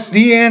Antichrist. That's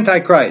the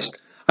Antichrist.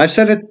 I've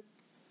said it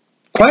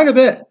quite a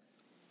bit.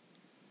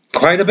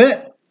 Quite a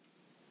bit.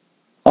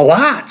 A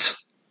lot.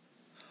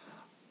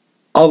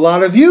 A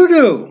lot of you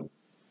do.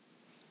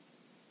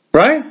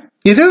 Right?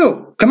 You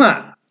do. Come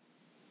on.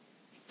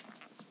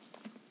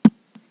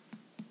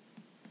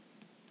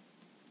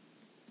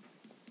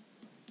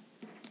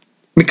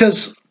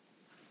 Because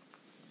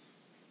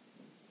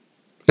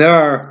there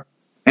are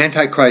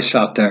antichrists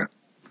out there.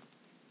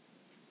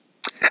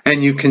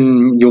 And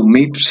you'll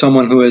meet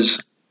someone who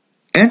is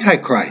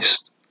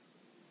Antichrist.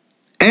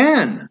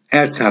 An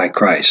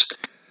Antichrist.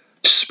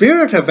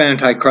 Spirit of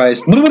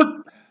Antichrist.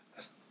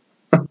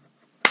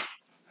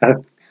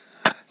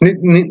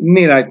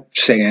 Need I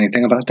say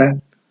anything about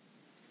that?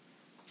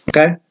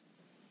 Okay?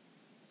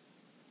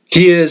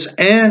 He is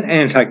an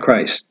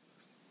Antichrist.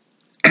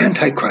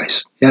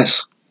 Antichrist,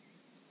 yes.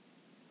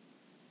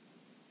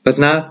 but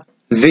not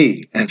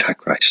the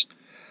Antichrist.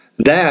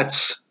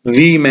 That's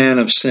the man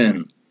of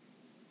sin.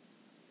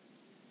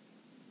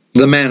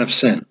 The man of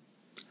sin.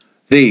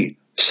 The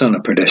son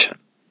of perdition.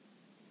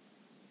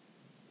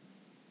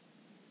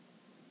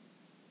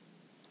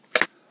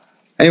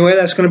 Anyway,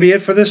 that's going to be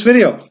it for this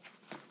video.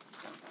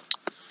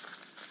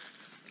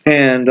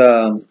 And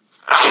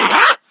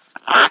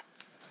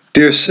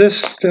dear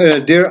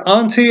sister, dear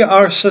auntie,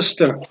 our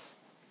sister,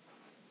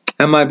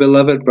 and my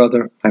beloved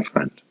brother, my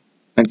friend,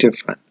 my dear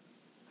friend,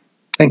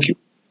 thank you.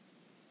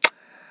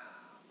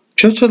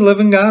 Church of the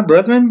Living God,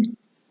 brethren,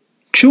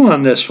 chew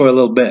on this for a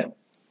little bit.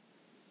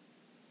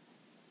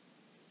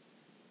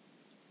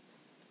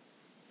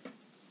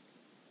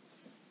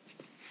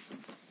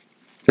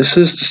 This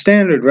is the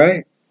standard,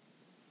 right?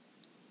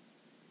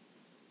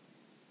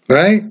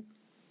 Right?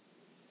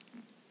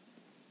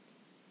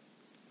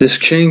 This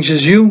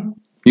changes you.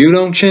 You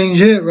don't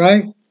change it,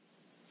 right?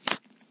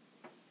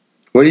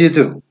 What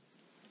do?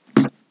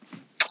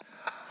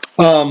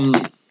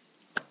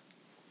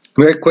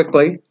 Very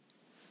quickly,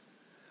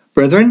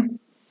 brethren,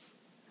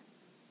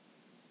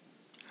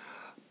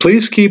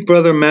 please keep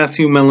Brother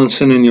Matthew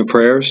Melanson in your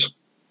prayers.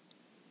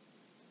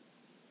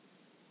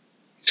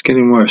 It's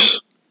getting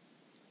worse.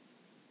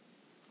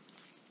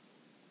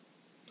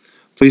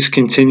 Please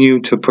continue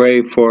to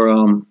pray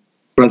for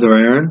Brother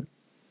Aaron.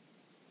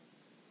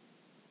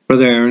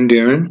 Brother Aaron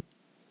Deeren.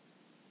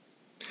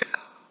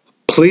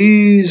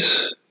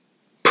 Please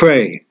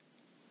pray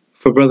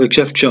for Brother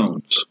Jeff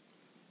Jones.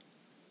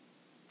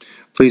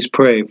 Please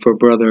pray for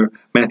Brother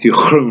Matthew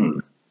Groen.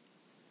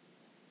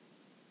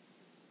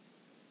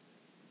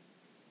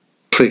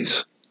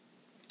 Please.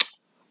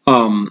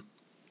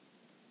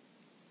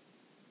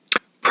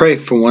 Pray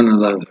for one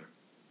another.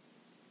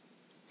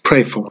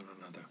 Pray for one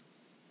another.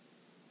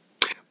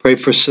 Pray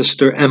for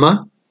Sister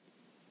Emma.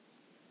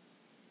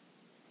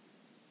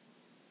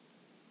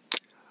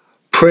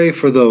 Pray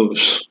for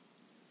those,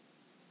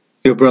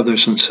 your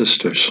brothers and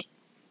sisters.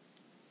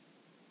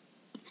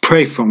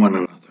 Pray for one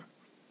another.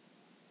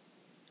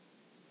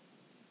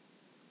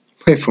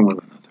 Pray for one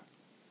another.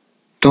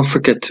 Don't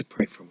forget to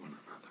pray for one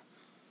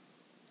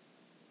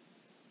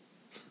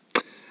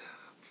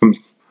another.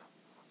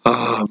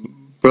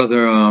 From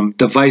Brother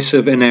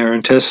Divisive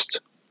Inerrantist,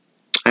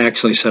 I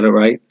actually said it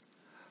right.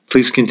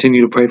 Please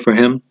continue to pray for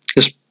him.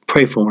 Just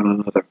pray for one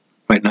another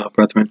right now,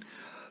 brethren.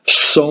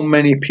 So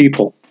many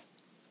people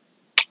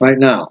right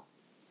now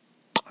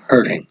are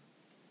hurting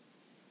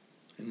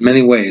in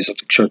many ways of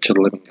the Church of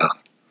the Living God.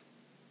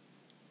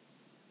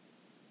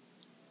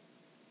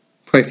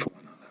 Pray for one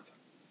another.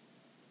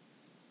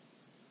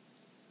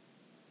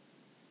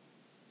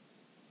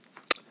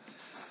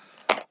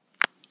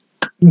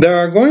 There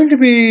are going to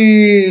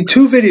be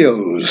 2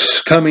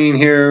 videos coming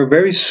here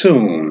very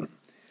soon.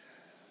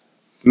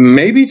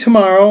 Maybe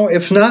tomorrow.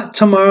 If not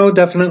tomorrow,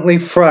 definitely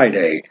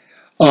Friday.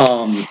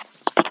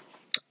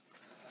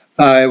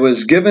 I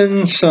was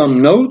given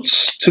some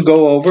notes to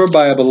go over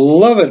by a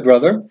beloved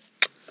brother.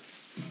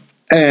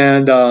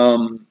 And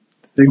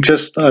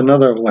just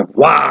another like,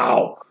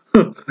 wow,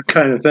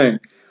 kind of thing.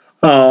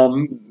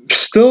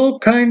 Still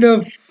kind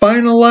of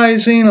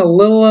finalizing a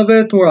little of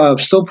it. I'm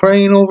still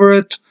praying over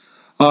it,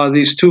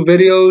 these 2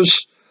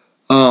 videos.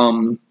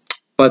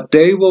 But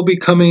they will be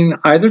coming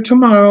either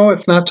tomorrow,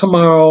 if not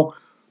tomorrow,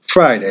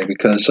 Friday,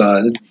 because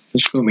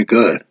it's going to be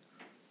good.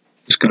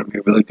 It's going to be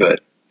really good.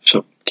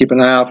 So keep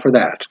an eye out for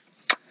that.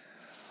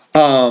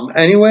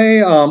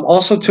 Anyway,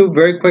 also too,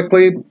 very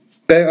quickly,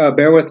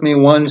 bear with me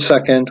 1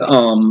 second.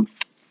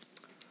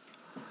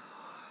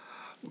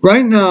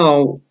 Right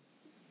now,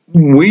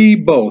 we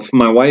both,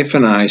 my wife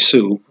and I,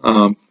 Sue,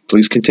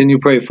 please continue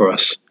to pray for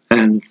us.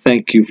 And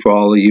thank you for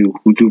all of you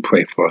who do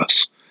pray for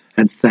us.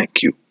 And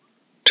thank you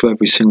to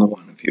every single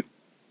one of you.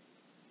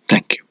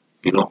 Thank you.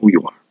 You know who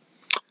you are.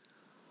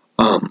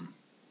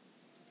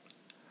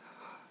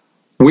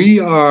 We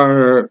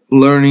are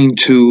learning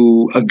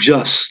to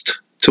adjust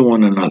to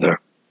one another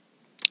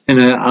in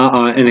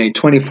a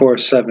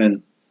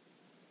 24/7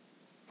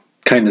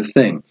 kind of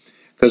thing.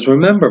 Because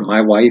remember,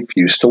 my wife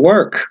used to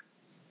work.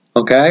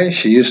 Okay?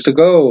 She used to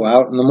go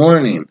out in the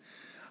morning.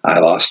 I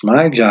lost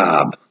my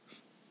job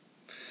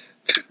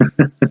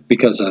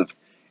because of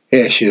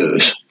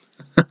issues.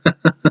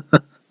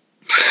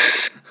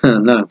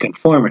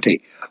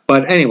 Nonconformity.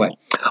 But anyway,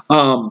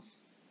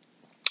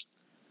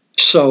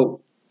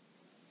 so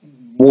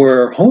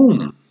we're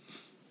home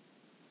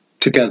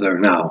together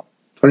now,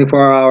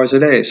 24 hours a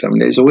day, 7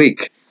 days a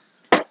week.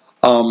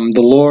 The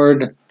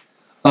Lord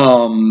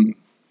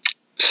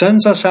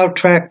sends us out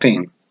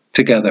tracting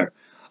together.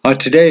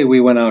 Today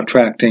we went out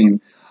tracting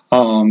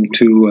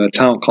to a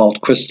town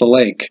called Crystal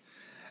Lake,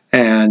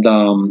 and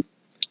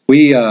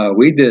we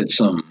did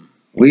some.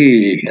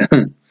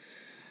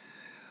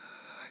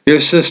 Your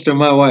sister,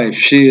 my wife,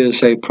 she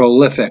is a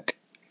prolific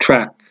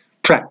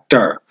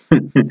tractor.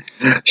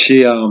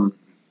 She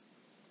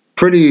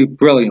pretty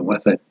brilliant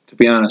with it, to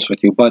be honest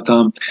with you. But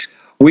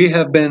we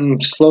have been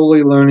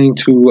slowly learning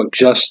to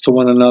adjust to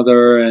one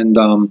another and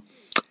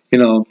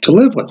to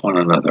live with one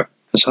another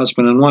as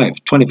husband and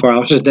wife, 24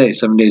 hours a day,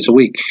 7 days a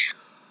week.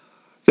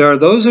 There are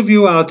those of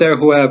you out there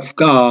who have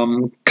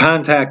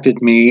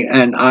contacted me,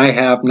 and I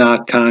have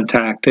not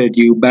contacted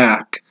you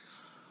back.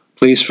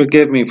 Please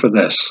forgive me for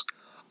this.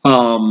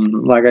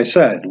 Like I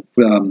said,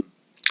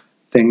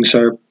 things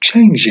are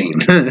changing.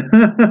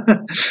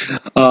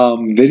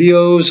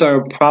 Videos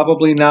are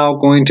probably now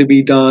going to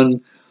be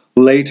done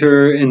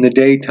later in the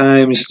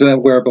daytimes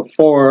where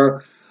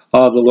before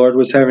the Lord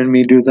was having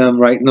me do them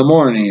right in the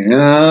morning.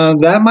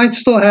 That might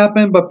still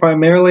happen, but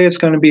primarily it's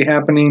going to be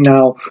happening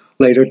now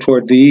later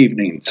toward the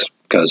evenings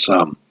because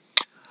I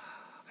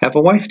have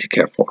a wife to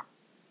care for.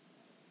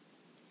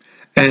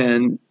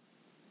 And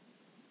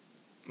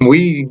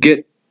we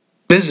get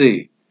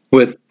busy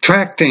with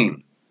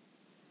tracting.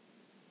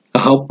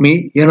 Help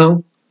me,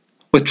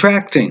 with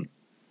tracting.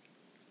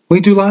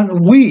 We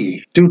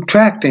do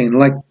tracting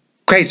like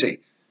crazy.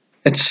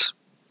 It's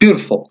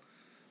beautiful.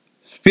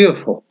 It's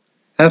beautiful.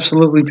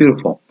 Absolutely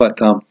beautiful. But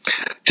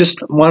just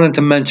wanted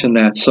to mention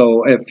that.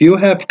 So if you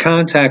have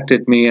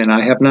contacted me and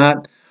I have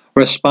not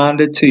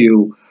responded to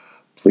you,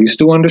 please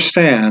do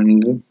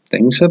understand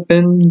things have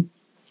been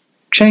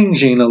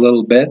changing a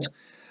little bit.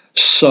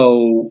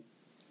 So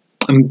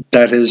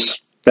that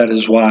is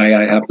why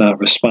I have not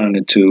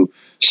responded to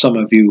some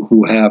of you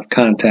who have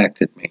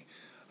contacted me.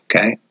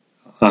 Okay?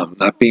 I'm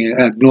not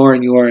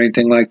ignoring you or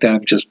anything like that.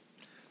 I'm just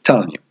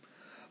telling you.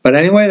 But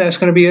anyway, that's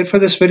going to be it for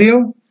this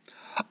video.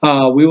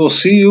 We will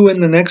see you in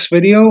the next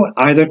video,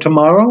 either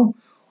tomorrow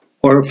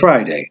or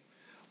Friday.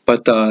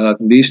 But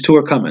these two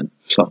are coming.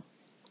 So,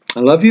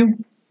 I love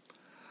you.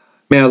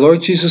 May our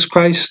Lord Jesus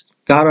Christ,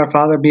 God our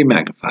Father, be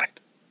magnified.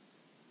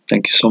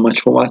 Thank you so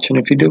much for watching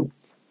if you do.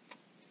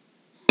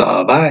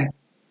 Bye-bye.